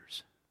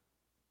rafters,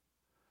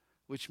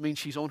 which means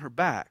she's on her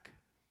back.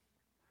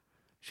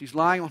 She's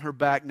lying on her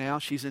back now.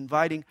 She's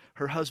inviting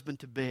her husband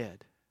to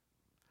bed.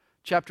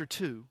 Chapter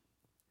 2.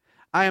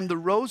 I am the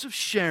rose of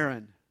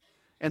Sharon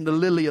and the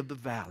lily of the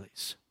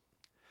valleys.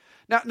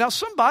 Now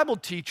some Bible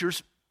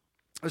teachers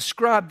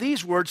ascribe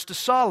these words to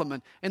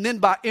Solomon and then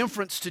by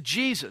inference to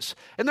Jesus.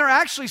 And there are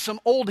actually some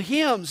old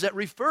hymns that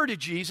refer to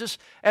Jesus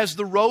as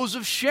the rose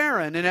of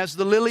Sharon and as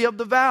the lily of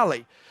the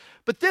valley.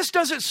 But this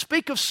doesn't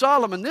speak of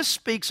Solomon. This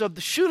speaks of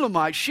the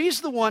Shulamite.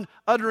 She's the one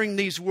uttering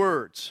these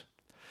words.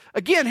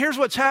 Again, here's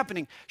what's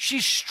happening.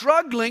 She's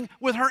struggling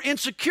with her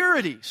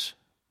insecurities.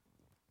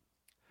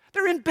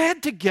 They're in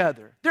bed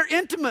together. They're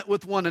intimate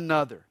with one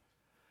another.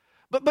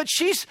 But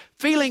she's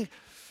feeling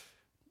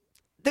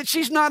that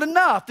she's not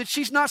enough, that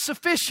she's not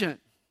sufficient.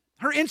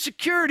 Her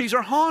insecurities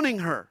are haunting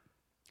her.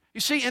 You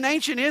see, in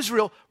ancient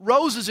Israel,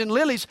 roses and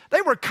lilies,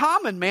 they were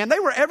common, man. They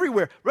were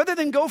everywhere. Rather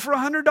than go for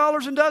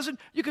 $100 a dozen,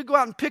 you could go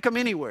out and pick them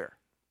anywhere.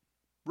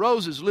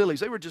 Roses,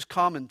 lilies, they were just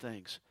common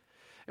things.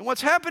 And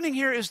what's happening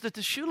here is that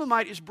the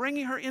Shulamite is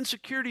bringing her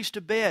insecurities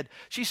to bed.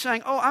 She's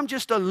saying, oh, I'm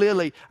just a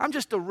lily. I'm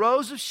just a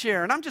rose of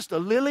Sharon. I'm just a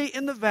lily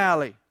in the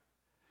valley.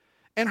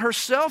 And her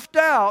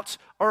self-doubts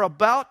are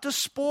about to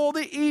spoil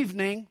the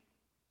evening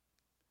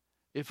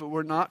if it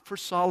were not for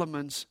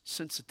Solomon's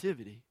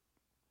sensitivity.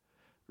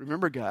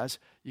 Remember, guys,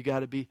 you got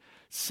to be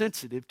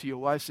sensitive to your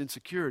wife's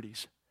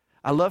insecurities.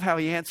 I love how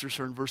he answers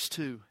her in verse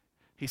 2.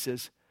 He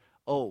says,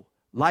 oh,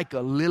 like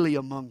a lily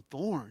among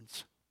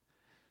thorns,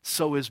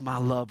 so is my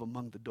love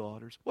among the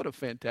daughters. What a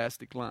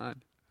fantastic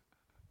line.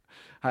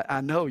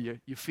 I know you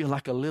feel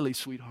like a lily,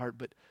 sweetheart,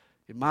 but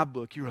in my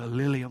book, you're a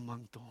lily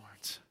among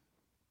thorns.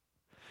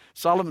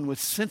 Solomon was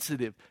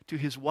sensitive to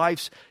his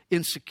wife's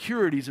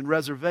insecurities and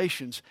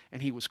reservations,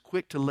 and he was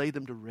quick to lay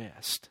them to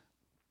rest.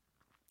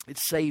 It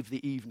saved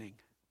the evening.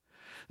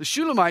 The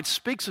Shulamite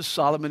speaks of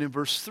Solomon in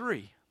verse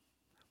 3.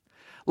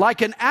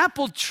 Like an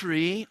apple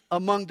tree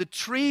among the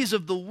trees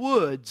of the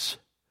woods,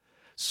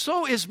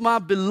 so is my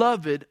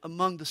beloved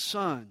among the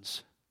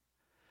sons.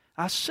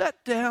 I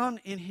sat down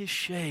in his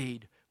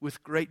shade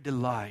with great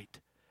delight,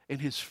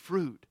 and his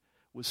fruit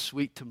was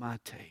sweet to my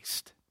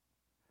taste.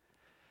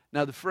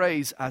 Now the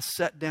phrase, I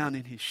sat down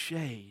in his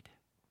shade,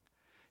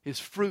 his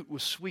fruit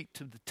was sweet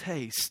to the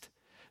taste,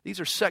 these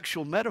are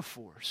sexual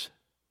metaphors.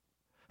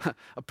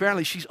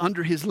 Apparently she's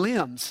under his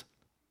limbs.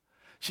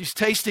 She's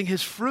tasting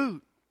his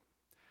fruit.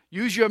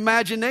 Use your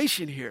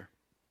imagination here.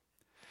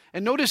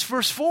 And notice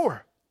verse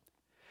 4.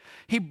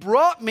 He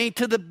brought me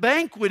to the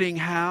banqueting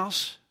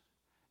house,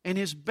 and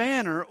his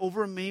banner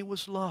over me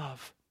was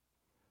love.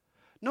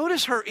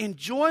 Notice her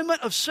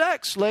enjoyment of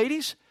sex,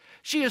 ladies.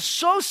 She is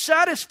so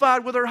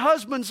satisfied with her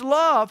husband's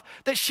love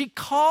that she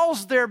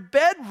calls their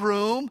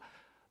bedroom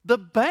the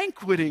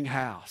banqueting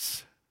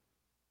house.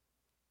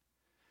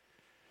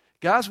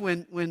 Guys,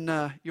 when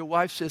your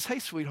wife says, hey,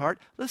 sweetheart,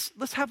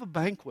 let's have a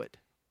banquet.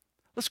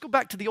 Let's go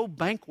back to the old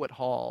banquet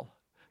hall.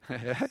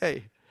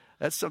 Hey,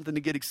 that's something to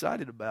get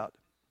excited about.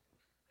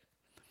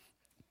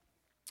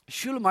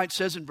 Shulamite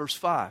says in verse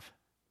 5,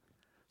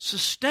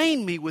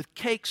 sustain me with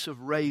cakes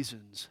of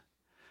raisins.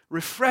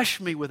 Refresh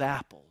me with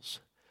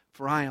apples,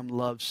 for I am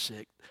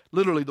lovesick.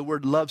 Literally, the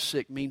word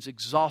lovesick means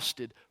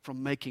exhausted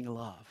from making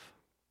love.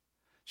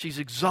 She's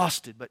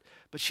exhausted, but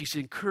she's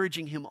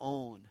encouraging him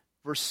on.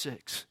 Verse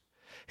 6.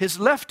 His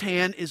left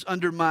hand is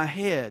under my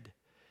head,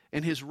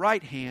 and his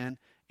right hand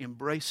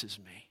embraces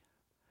me.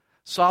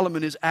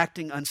 Solomon is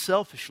acting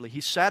unselfishly.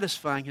 He's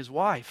satisfying his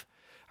wife.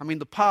 I mean,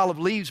 the pile of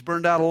leaves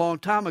burned out a long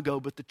time ago,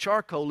 but the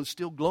charcoal is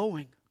still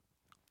glowing.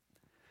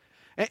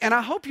 And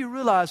I hope you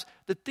realize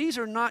that these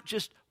are not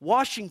just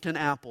Washington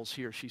apples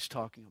here she's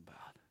talking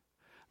about.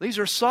 These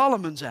are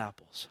Solomon's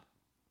apples.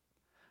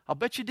 I'll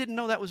bet you didn't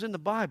know that was in the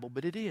Bible,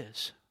 but it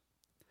is.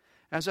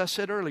 As I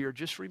said earlier,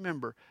 just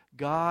remember,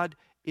 God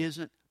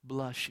isn't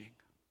blushing.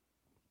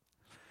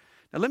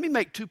 Now let me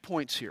make 2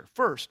 points here.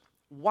 First,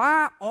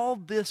 why all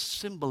this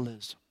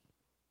symbolism?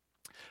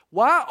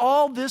 Why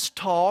all this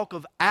talk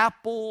of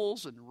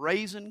apples and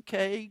raisin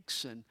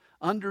cakes and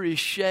under his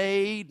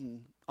shade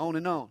and on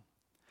and on?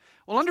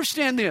 Well,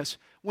 understand this.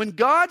 When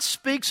God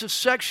speaks of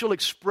sexual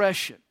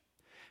expression,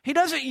 He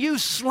doesn't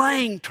use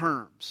slang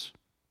terms.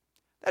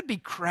 That'd be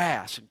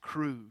crass and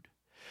crude.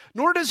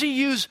 Nor does He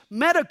use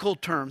medical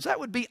terms. That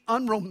would be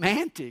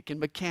unromantic and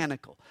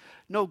mechanical.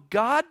 No,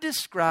 God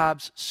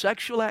describes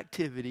sexual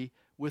activity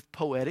with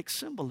poetic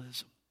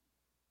symbolism.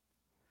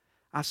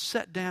 I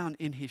sat down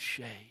in His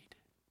shade.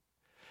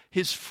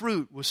 His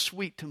fruit was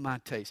sweet to my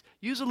taste.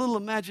 Use a little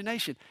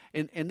imagination,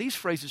 and these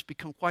phrases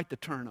become quite the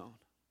turn-on.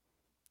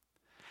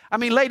 I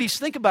mean, ladies,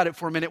 think about it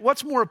for a minute.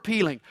 What's more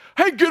appealing?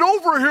 Hey, get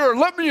over here.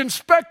 Let me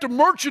inspect the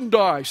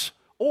merchandise.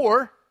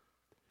 Or,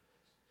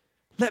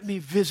 let me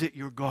visit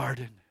your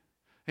garden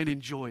and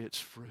enjoy its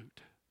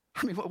fruit.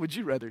 I mean, what would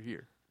you rather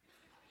hear?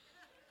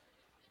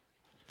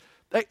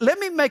 Let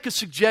me make a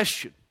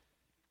suggestion.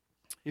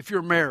 If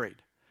you're married,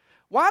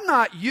 why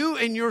not you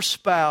and your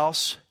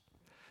spouse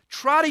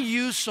try to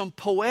use some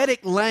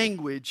poetic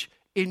language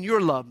in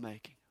your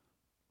lovemaking?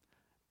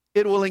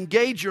 It will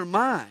engage your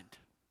mind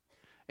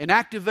and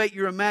activate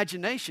your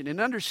imagination. And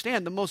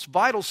understand, the most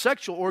vital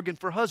sexual organ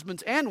for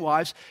husbands and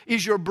wives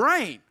is your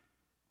brain.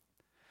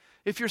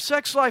 If your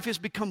sex life has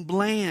become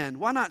bland,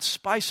 why not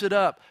spice it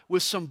up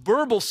with some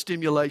verbal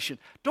stimulation?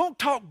 Don't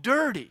talk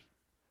dirty.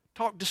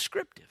 Talk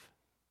descriptive.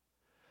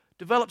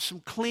 Develop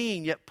some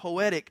clean yet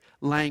poetic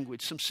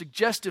language, some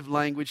suggestive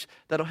language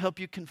that'll help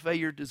you convey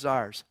your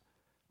desires.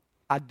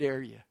 I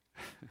dare you.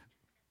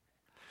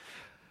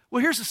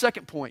 Well, here's the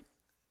second point.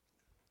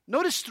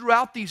 Notice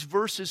throughout these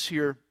verses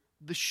here,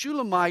 the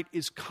Shulamite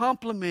is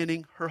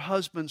complimenting her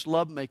husband's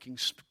lovemaking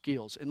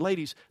skills. And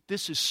ladies,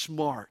 this is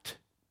smart.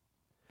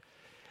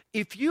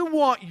 If you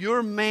want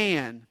your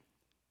man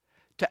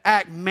to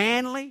act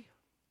manly,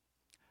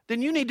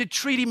 then you need to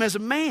treat him as a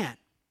man.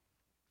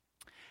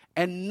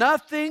 And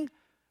nothing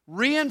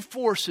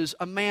reinforces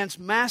a man's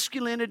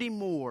masculinity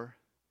more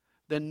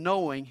than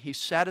knowing he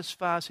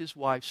satisfies his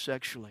wife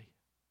sexually.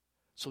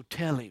 So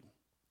tell him,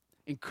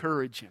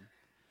 encourage him.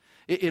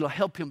 It'll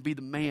help him be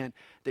the man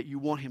that you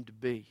want him to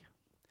be.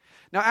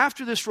 Now,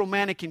 after this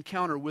romantic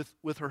encounter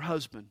with her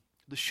husband,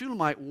 the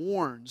Shulamite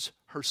warns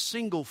her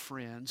single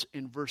friends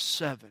in verse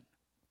 7.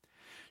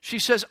 She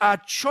says, I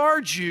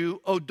charge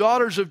you, O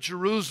daughters of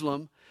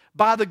Jerusalem,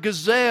 by the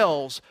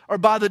gazelles or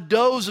by the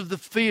does of the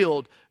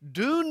field,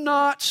 do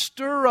not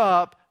stir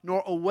up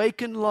nor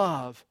awaken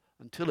love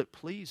until it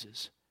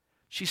pleases.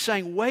 She's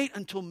saying, wait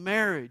until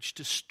marriage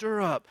to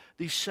stir up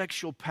these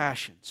sexual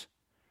passions.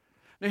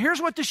 Now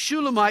here's what the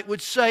Shulamite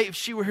would say if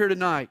she were here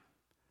tonight.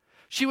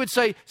 She would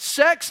say,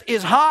 sex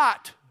is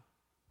hot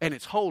and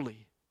it's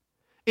holy.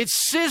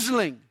 It's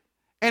sizzling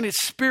and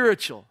it's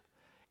spiritual.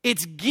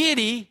 It's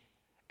giddy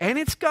and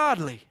it's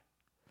godly.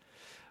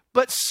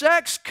 But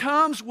sex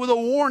comes with a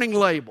warning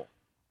label.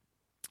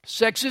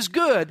 Sex is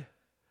good,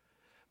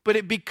 but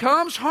it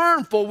becomes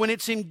harmful when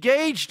it's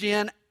engaged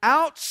in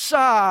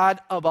outside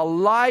of a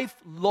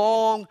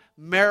lifelong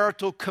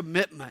marital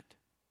commitment.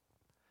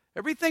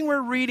 Everything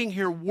we're reading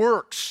here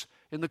works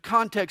in the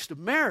context of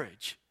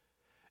marriage.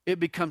 It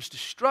becomes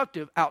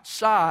destructive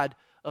outside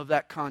of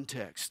that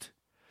context.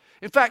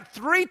 In fact,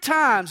 3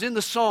 times in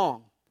the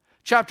song,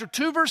 chapter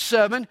 2, verse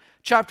 7,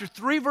 chapter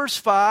 3, verse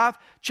 5,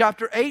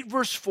 chapter 8,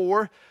 verse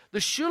 4, the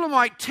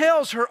Shulamite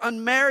tells her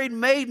unmarried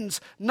maidens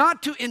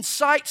not to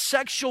incite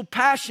sexual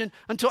passion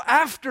until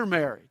after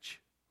marriage.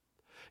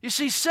 You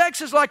see, sex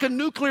is like a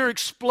nuclear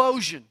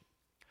explosion.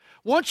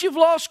 Once you've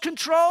lost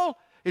control,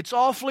 it's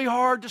awfully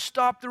hard to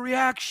stop the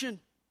reaction.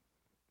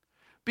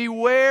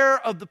 Beware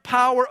of the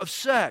power of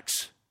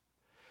sex.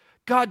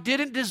 God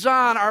didn't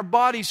design our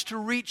bodies to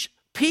reach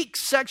peak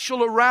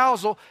sexual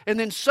arousal and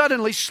then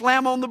suddenly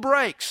slam on the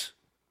brakes.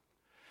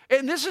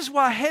 And this is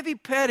why heavy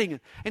petting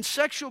and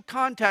sexual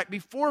contact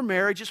before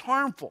marriage is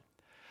harmful.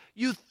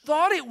 You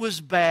thought it was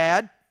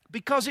bad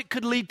because it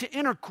could lead to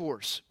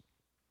intercourse.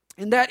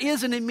 And that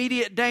is an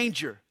immediate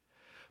danger.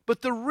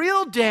 But the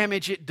real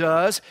damage it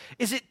does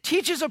is it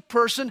teaches a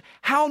person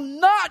how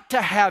not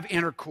to have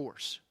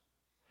intercourse.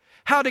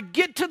 How to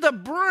get to the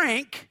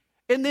brink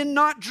and then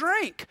not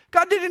drink.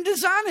 God didn't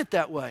design it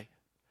that way.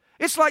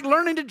 It's like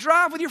learning to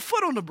drive with your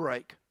foot on the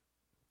brake.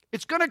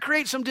 It's going to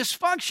create some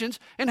dysfunctions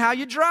in how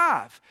you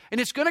drive.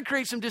 And it's going to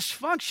create some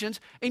dysfunctions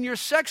in your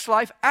sex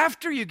life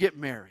after you get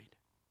married.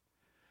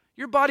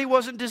 Your body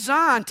wasn't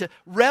designed to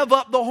rev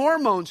up the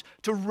hormones,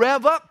 to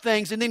rev up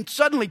things and then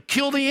suddenly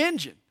kill the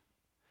engine.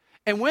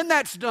 And when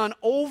that's done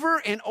over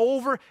and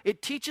over,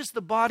 it teaches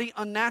the body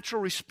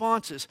unnatural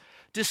responses,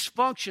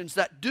 dysfunctions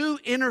that do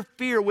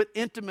interfere with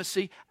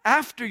intimacy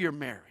after you're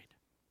married.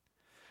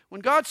 When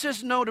God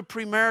says no to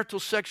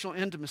premarital sexual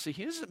intimacy,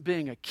 He isn't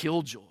being a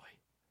killjoy.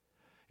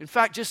 In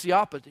fact, just the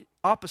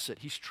opposite.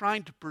 He's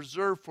trying to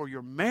preserve for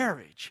your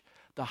marriage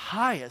the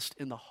highest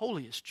and the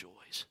holiest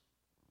joys.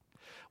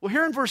 Well,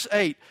 here in verse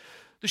 8,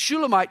 the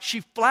Shulamite,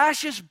 she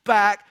flashes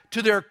back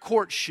to their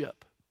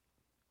courtship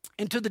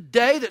and to the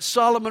day that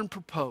Solomon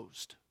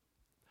proposed.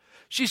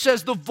 She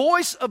says, the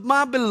voice of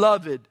my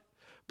beloved,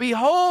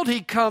 behold, he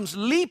comes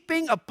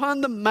leaping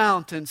upon the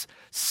mountains,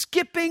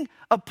 skipping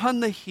upon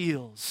the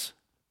hills.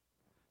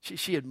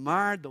 She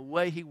admired the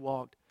way he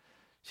walked.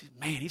 She said,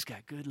 man, he's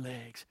got good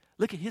legs.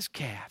 Look at his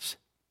calves.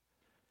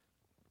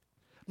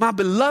 My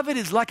beloved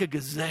is like a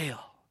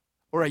gazelle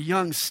or a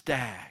young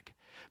stag.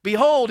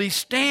 Behold, he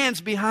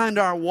stands behind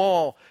our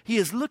wall. He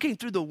is looking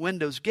through the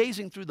windows,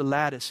 gazing through the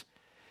lattice.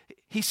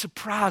 He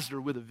surprised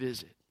her with a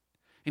visit,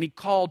 and he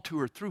called to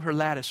her through her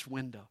lattice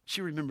window.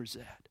 She remembers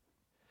that.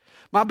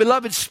 My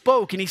beloved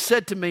spoke, and he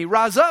said to me,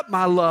 rise up,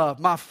 my love,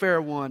 my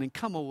fair one, and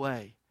come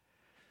away.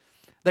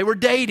 They were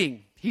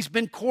dating. He's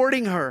been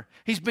courting her.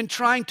 He's been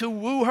trying to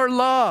woo her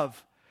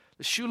love.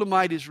 The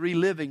Shulamite is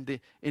reliving the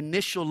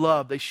initial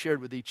love they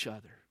shared with each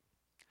other.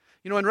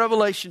 You know, in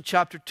Revelation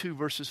chapter 2,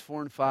 verses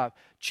 4 and 5,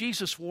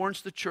 Jesus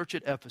warns the church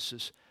at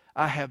Ephesus,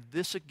 I have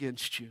this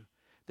against you,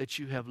 that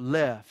you have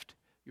left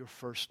your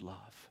first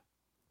love.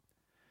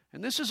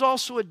 And this is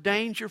also a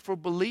danger for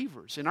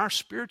believers. In our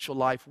spiritual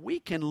life, we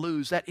can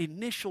lose that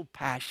initial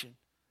passion,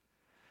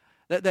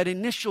 that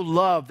initial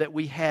love that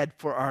we had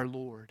for our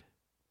Lord.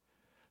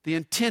 The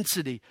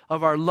intensity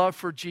of our love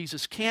for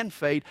Jesus can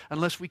fade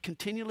unless we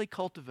continually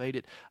cultivate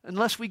it,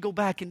 unless we go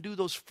back and do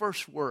those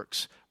first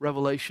works,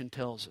 Revelation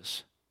tells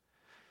us.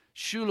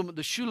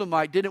 The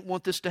Shulamite didn't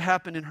want this to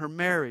happen in her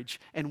marriage,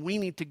 and we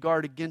need to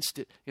guard against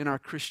it in our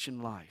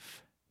Christian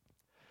life.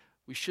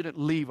 We shouldn't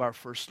leave our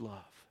first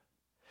love.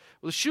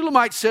 Well, the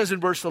Shulamite says in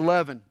verse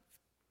 11,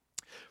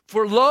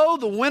 for lo,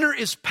 the winter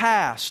is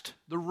past,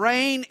 the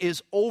rain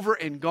is over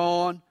and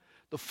gone,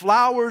 the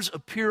flowers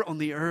appear on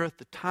the earth,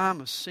 the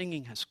time of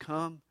singing has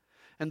come,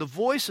 and the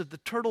voice of the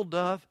turtle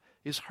dove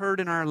is heard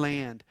in our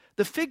land.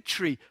 The fig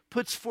tree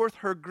puts forth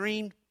her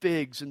green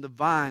figs, and the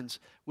vines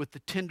with the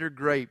tender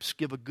grapes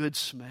give a good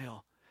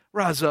smell.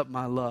 Rise up,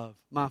 my love,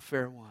 my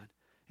fair one,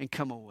 and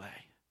come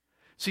away.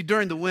 See,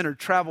 during the winter,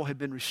 travel had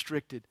been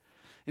restricted,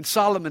 and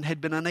Solomon had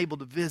been unable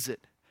to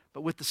visit.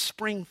 But with the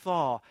spring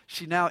thaw,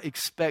 she now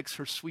expects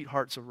her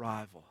sweetheart's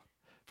arrival.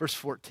 Verse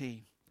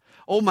 14.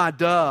 O my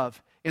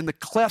dove, in the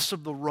clefts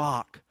of the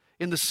rock,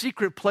 in the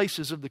secret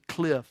places of the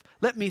cliff,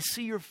 let me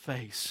see your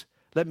face.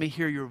 Let me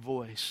hear your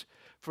voice.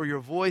 For your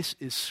voice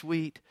is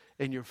sweet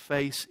and your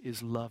face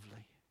is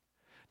lovely.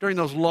 During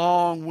those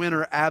long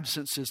winter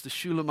absences, the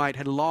Shulamite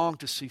had longed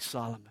to see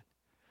Solomon.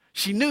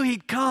 She knew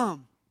he'd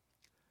come.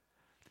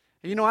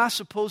 And I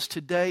suppose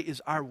today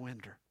is our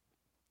winter.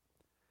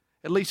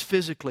 At least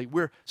physically,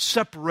 we're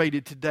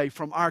separated today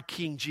from our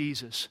King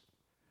Jesus.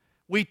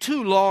 We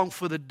too long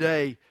for the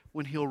day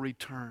when He'll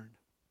return.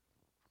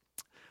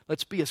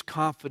 Let's be as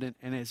confident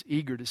and as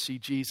eager to see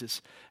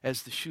Jesus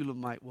as the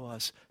Shulamite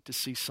was to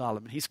see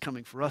Solomon. He's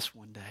coming for us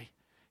one day.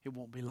 It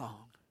won't be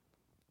long.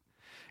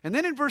 And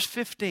then in verse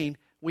 15,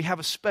 we have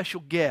a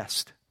special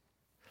guest.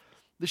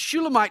 The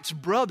Shulamite's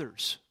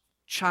brothers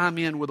chime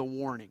in with a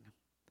warning.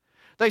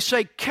 They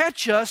say,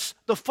 catch us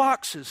the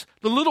foxes,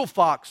 the little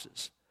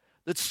foxes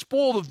that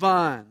spoil the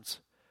vines,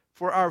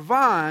 for our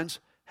vines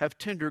have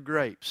tender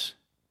grapes.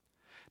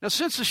 Now,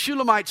 since the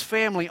Shulamite's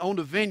family owned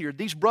a vineyard,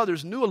 these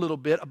brothers knew a little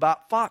bit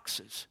about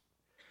foxes.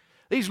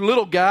 These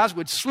little guys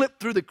would slip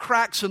through the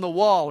cracks in the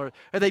wall, or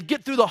they'd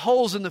get through the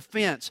holes in the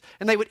fence,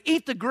 and they would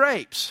eat the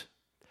grapes.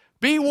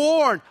 Be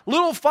warned,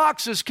 little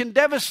foxes can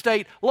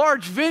devastate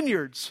large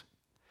vineyards.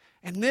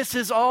 And this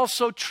is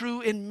also true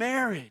in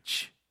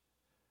marriage.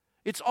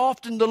 It's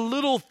often the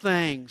little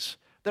things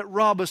that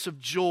rob us of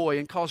joy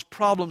and cause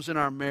problems in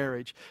our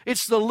marriage.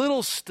 It's the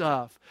little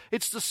stuff.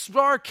 It's the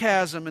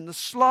sarcasm and the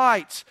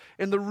slights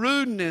and the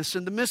rudeness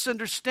and the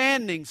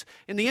misunderstandings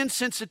and the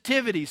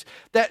insensitivities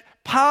that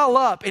pile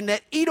up and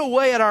that eat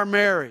away at our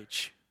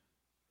marriage.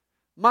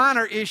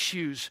 Minor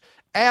issues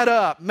add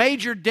up.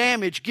 Major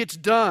damage gets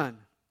done.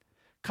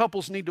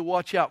 Couples need to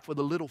watch out for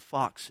the little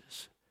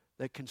foxes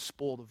that can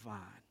spoil the vine.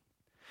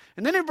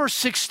 And then in verse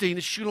 16,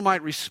 the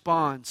Shulamite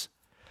responds,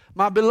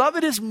 my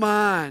beloved is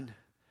mine,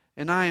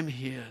 and I am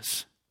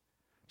his.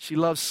 She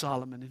loves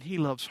Solomon, and he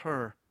loves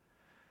her.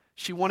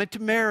 She wanted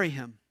to marry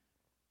him.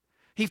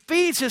 He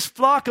feeds his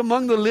flock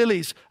among the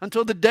lilies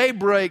until the day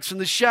breaks and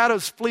the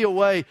shadows flee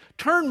away.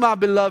 Turn, my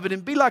beloved,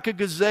 and be like a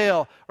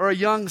gazelle or a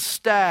young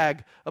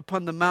stag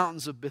upon the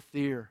mountains of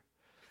Bether.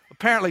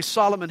 Apparently,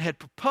 Solomon had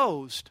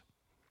proposed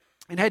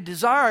and had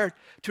desired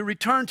to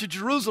return to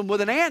Jerusalem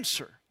with an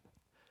answer.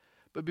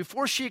 But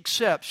before she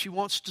accepts, she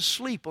wants to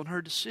sleep on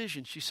her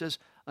decision. She says,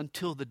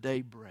 until the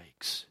day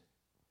breaks.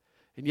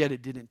 And yet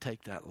it didn't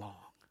take that long.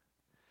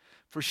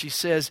 For she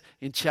says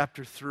in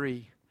chapter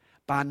 3,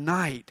 by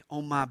night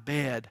on my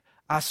bed,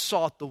 I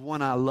sought the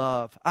one I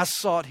love. I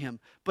sought him,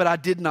 but I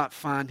did not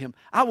find him.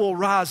 I will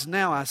rise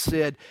now, I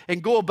said,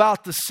 and go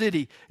about the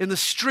city, in the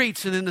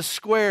streets and in the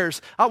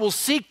squares. I will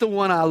seek the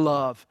one I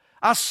love.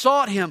 I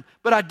sought him,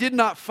 but I did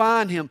not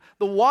find him.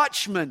 The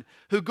watchmen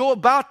who go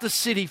about the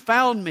city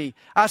found me.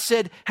 I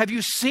said, have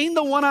you seen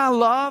the one I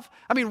love?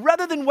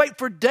 Rather than wait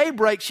for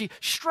daybreak, she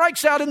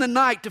strikes out in the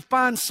night to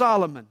find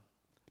Solomon,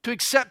 to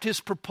accept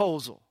his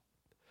proposal.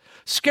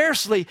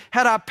 Scarcely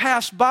had I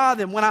passed by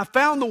them when I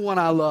found the one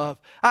I love.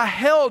 I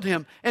held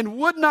him and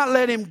would not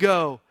let him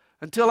go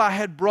until I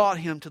had brought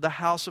him to the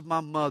house of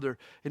my mother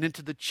and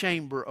into the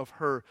chamber of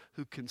her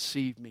who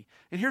conceived me.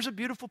 And here's a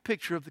beautiful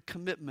picture of the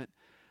commitment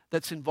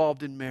that's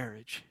involved in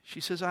marriage. She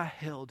says, I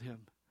held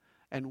him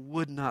and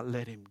would not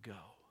let him go.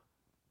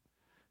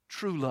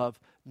 True love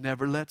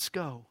never lets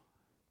go.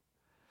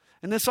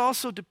 And this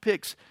also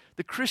depicts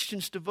the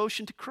Christian's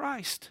devotion to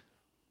Christ.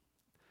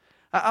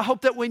 I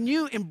hope that when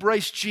you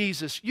embrace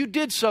Jesus, you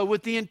did so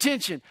with the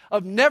intention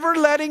of never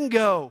letting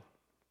go.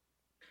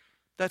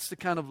 That's the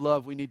kind of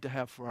love we need to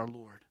have for our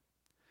Lord,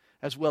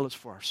 as well as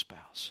for our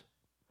spouse.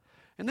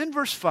 And then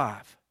verse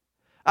 5.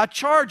 I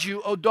charge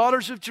you, O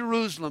daughters of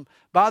Jerusalem,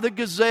 by the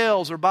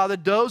gazelles or by the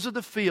does of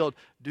the field,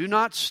 do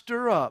not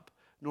stir up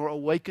nor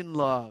awaken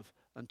love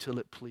until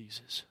it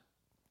pleases.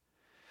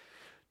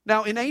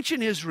 Now, in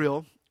ancient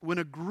Israel, when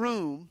a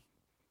groom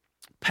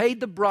paid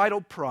the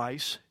bridal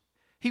price,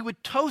 he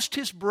would toast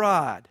his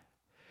bride,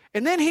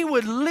 and then he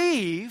would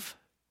leave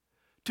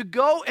to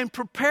go and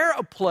prepare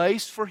a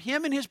place for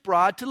him and his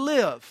bride to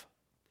live.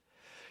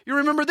 You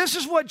remember, this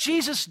is what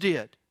Jesus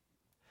did.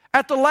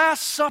 At the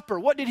Last Supper,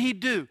 what did he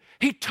do?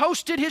 He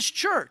toasted his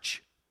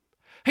church.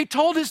 He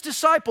told his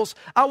disciples,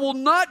 I will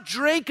not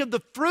drink of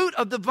the fruit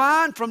of the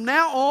vine from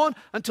now on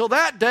until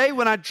that day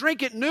when I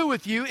drink it new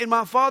with you in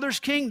my Father's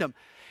kingdom.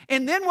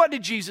 And then what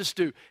did Jesus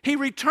do? He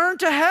returned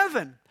to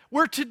heaven,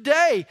 where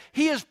today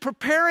he is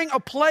preparing a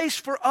place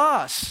for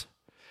us.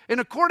 And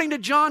according to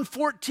John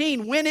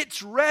 14, when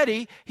it's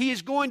ready, he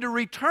is going to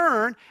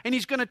return and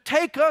he's going to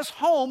take us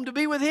home to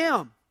be with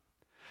him.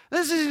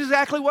 This is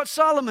exactly what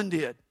Solomon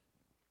did.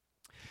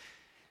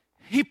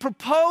 He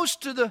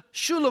proposed to the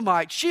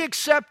Shulamite. She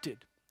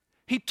accepted.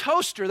 He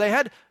toasted her. They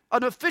had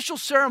an official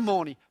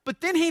ceremony.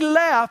 But then he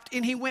left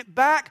and he went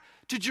back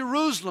to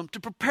Jerusalem to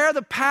prepare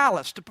the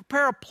palace, to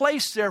prepare a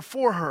place there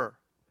for her.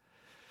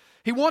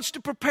 He wants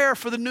to prepare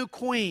for the new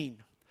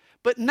queen.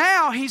 But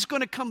now he's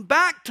going to come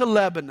back to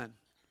Lebanon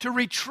to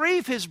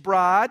retrieve his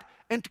bride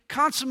and to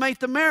consummate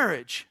the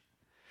marriage.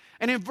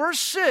 And in verse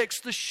 6,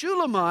 the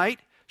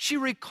Shulamite, she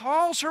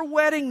recalls her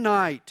wedding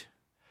night.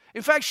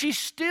 In fact, she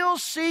still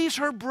sees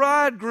her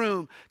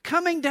bridegroom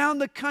coming down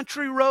the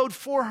country road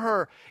for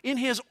her in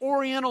his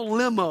oriental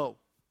limo.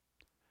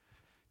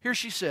 Here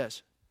she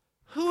says,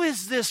 "Who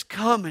is this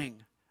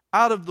coming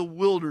out of the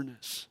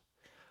wilderness,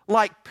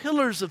 like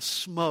pillars of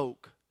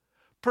smoke,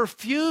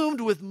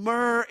 perfumed with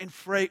myrrh and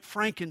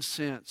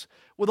frankincense,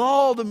 with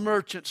all the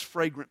merchants'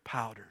 fragrant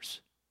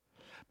powders?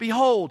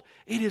 Behold,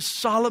 it is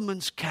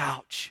Solomon's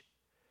couch,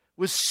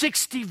 with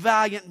 60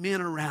 valiant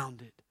men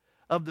around it,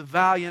 of the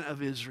valiant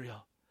of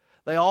Israel.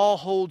 They all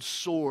hold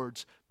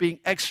swords, being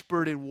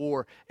expert in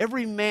war.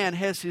 Every man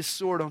has his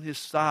sword on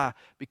his thigh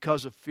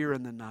because of fear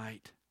in the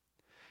night."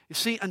 You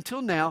see,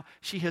 until now,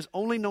 she has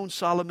only known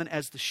Solomon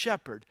as the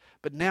shepherd,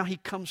 but now he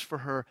comes for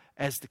her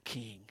as the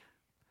king.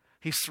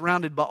 He's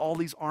surrounded by all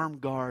these armed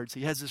guards.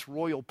 He has this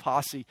royal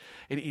posse,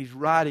 and he's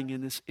riding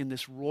in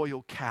this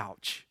royal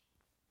couch.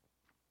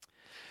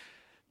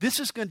 This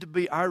is going to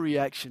be our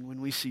reaction when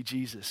we see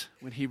Jesus,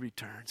 when he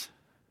returns.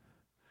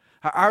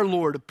 Our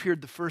Lord appeared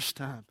the first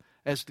time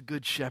as the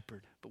good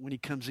shepherd, but when he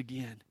comes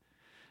again,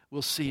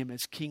 we'll see him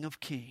as King of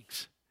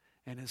Kings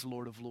and as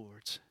Lord of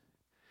Lords.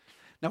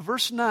 Now,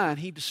 verse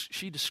 9,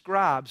 she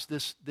describes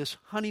this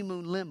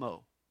honeymoon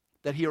limo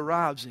that he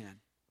arrives in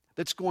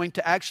that's going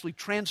to actually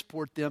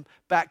transport them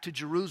back to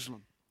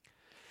Jerusalem.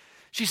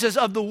 She says,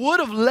 "Of the wood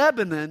of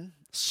Lebanon,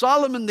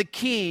 Solomon the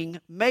king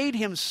made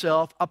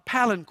himself a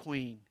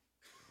palanquin.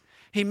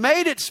 He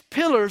made its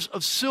pillars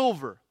of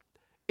silver,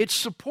 its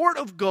support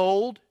of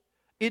gold,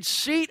 its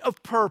seat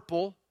of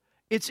purple,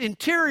 its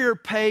interior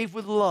paved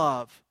with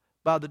love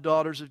by the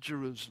daughters of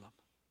Jerusalem."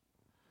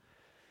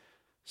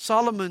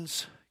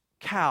 Solomon's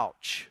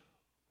couch,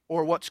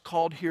 or what's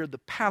called here the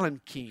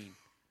palanquin,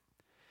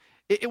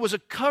 it was a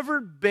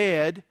covered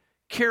bed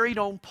carried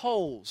on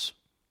poles.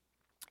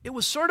 It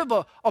was sort of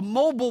a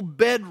mobile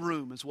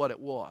bedroom is what it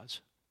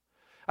was.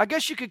 I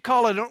guess you could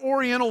call it an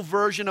oriental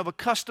version of a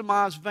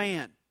customized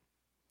van.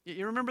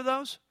 You remember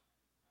those?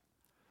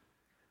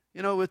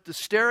 You know, with the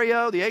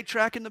stereo, the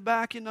 8-track in the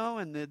back, and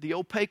the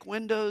opaque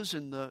windows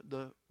and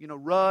the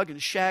rug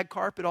and shag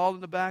carpet all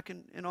in the back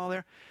and all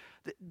there.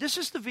 This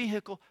is the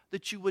vehicle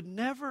that you would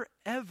never,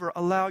 ever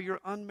allow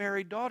your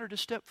unmarried daughter to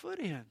step foot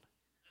in.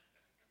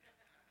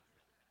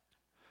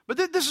 But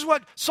this is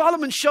what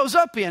Solomon shows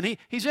up in.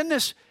 He's in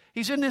this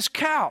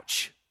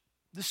couch,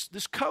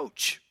 this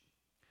coach.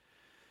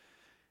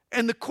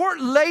 And the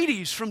court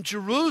ladies from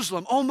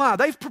Jerusalem, oh my,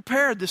 they've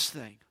prepared this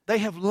thing. They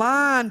have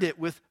lined it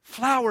with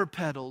flower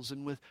petals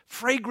and with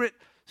fragrant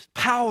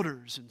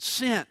powders and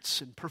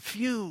scents and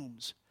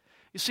perfumes.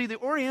 You see, the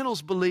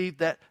Orientals believed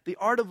that the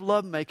art of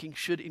lovemaking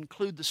should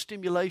include the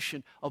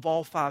stimulation of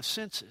all 5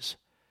 senses.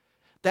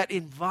 That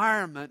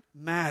environment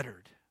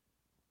mattered.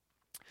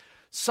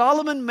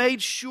 Solomon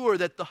made sure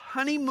that the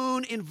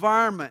honeymoon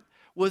environment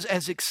was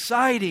as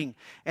exciting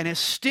and as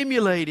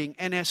stimulating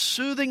and as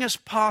soothing as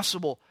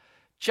possible.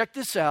 Check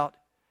this out.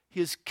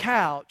 His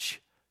couch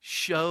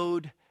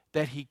showed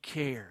that he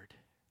cared.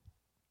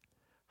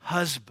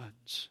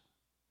 Husbands,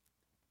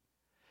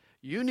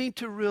 you need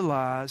to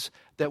realize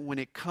that when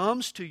it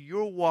comes to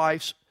your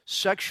wife's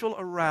sexual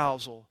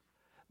arousal,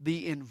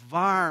 the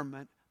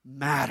environment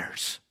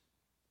matters.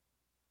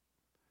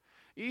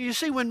 You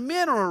see, when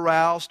men are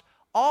aroused,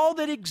 all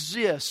that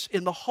exists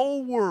in the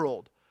whole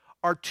world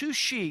are 2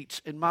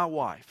 sheets and my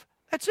wife.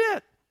 That's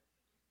it.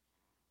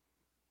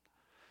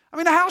 I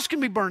mean, the house can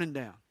be burning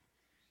down.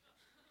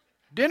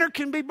 Dinner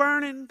can be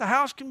burning. The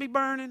house can be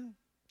burning.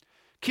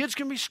 Kids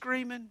can be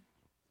screaming.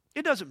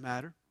 It doesn't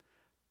matter.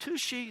 2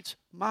 sheets,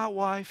 my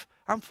wife,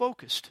 I'm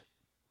focused.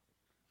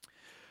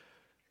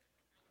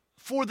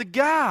 For the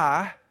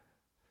guy,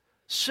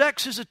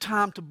 sex is a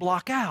time to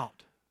block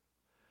out.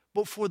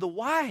 But for the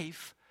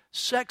wife,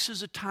 sex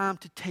is a time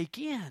to take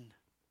in.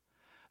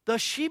 Thus,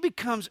 she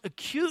becomes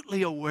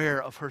acutely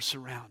aware of her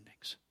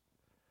surroundings.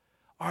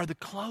 Are the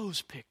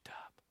clothes picked up?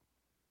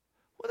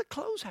 What do the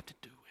clothes have to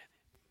do with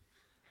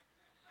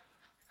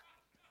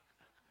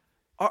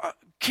it?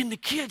 Can the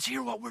kids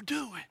hear what we're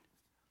doing?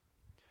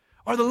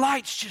 Are the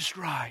lights just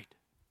right?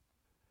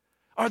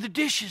 Are the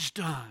dishes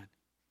done?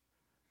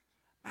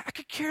 I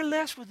could care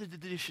less whether the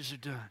dishes are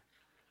done.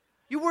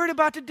 You worried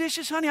about the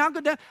dishes, honey? I'll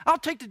go down. I'll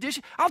take the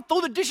dishes. I'll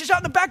throw the dishes out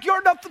in the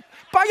backyard and I'll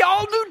buy you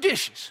all new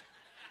dishes.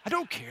 I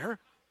don't care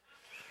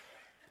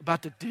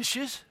about the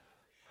dishes.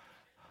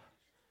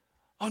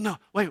 Oh, no.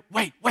 Wait.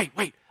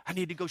 I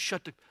need to go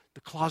shut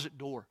the closet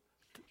door.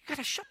 You got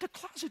to shut the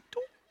closet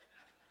door.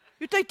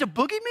 You think the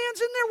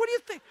boogeyman's in there? What do you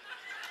think?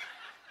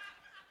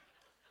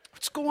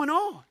 What's going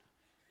on?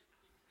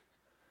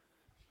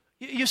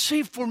 You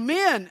see, for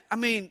men, I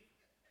mean,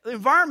 the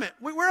environment,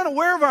 we're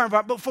unaware of our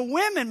environment, but for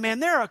women, man,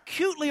 they're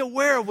acutely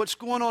aware of what's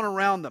going on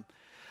around them.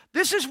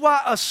 This is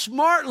why a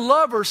smart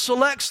lover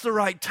selects the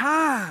right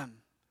time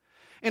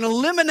and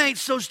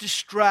eliminates those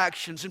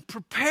distractions and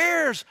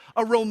prepares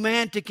a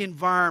romantic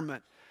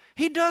environment.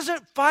 He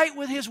doesn't fight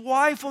with his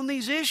wife on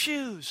these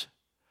issues.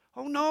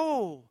 Oh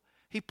no,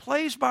 he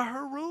plays by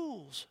her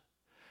rules.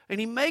 And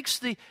he makes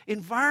the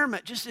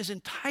environment just as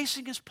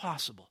enticing as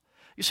possible.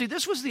 You see,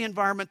 this was the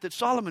environment that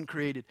Solomon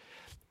created.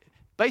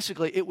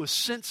 Basically, it was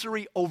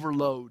sensory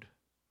overload.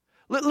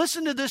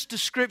 Listen to this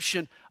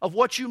description of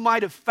what you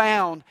might have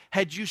found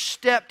had you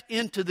stepped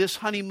into this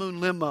honeymoon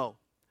limo.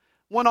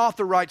 One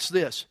author writes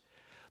this: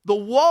 the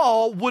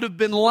wall would have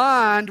been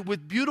lined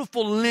with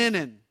beautiful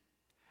linen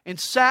and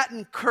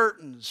satin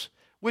curtains,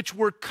 which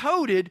were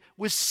coated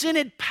with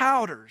scented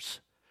powders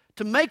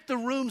to make the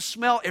room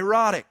smell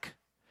erotic.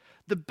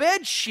 The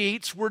bed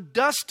sheets were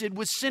dusted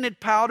with scented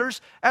powders,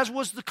 as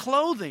was the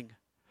clothing.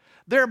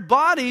 Their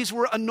bodies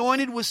were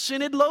anointed with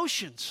scented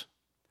lotions.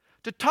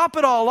 To top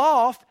it all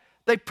off,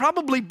 they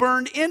probably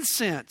burned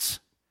incense,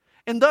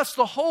 and thus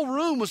the whole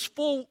room was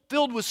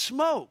filled with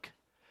smoke.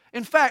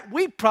 In fact,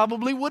 we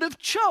probably would have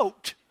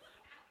choked.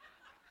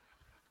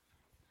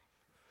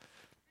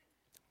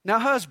 Now,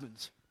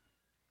 husbands,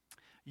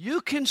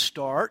 you can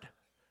start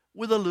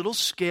with a little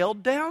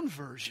scaled down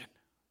version.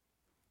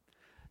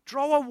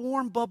 Draw a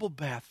warm bubble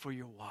bath for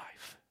your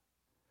wife.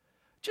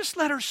 Just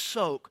let her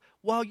soak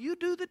while you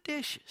do the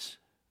dishes.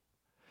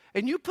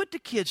 And you put the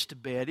kids to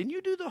bed and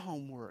you do the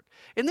homework.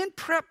 And then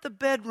prep the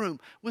bedroom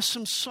with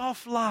some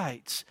soft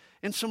lights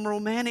and some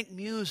romantic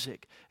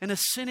music and a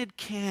scented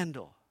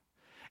candle.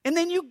 And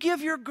then you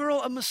give your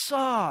girl a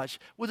massage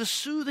with a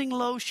soothing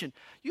lotion.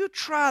 You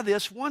try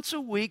this once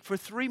a week for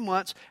 3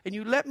 months and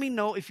you let me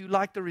know if you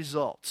like the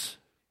results.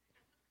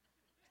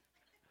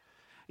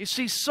 You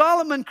see,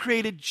 Solomon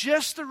created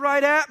just the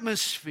right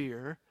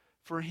atmosphere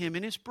for him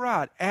and his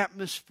bride.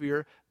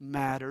 Atmosphere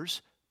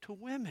matters to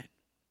women.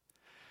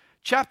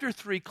 Chapter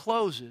 3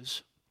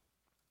 closes,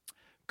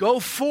 "Go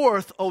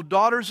forth, O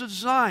daughters of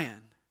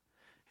Zion,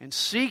 and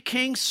see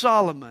King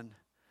Solomon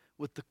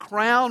with the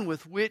crown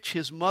with which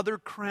his mother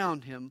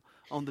crowned him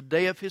on the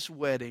day of his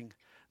wedding,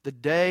 the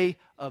day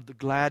of the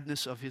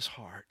gladness of his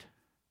heart."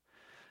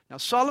 Now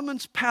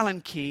Solomon's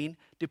palanquin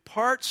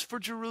departs for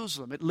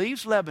Jerusalem. It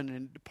leaves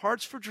Lebanon, it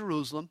departs for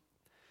Jerusalem.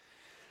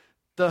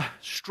 The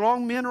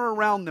strong men are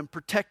around them,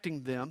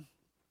 protecting them,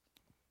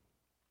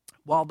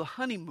 while the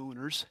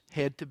honeymooners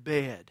head to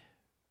bed.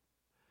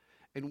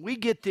 And we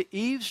get to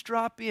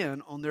eavesdrop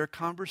in on their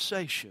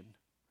conversation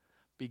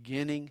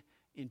beginning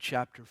in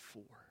chapter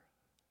 4.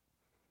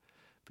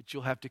 But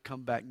you'll have to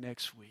come back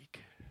next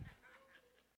week.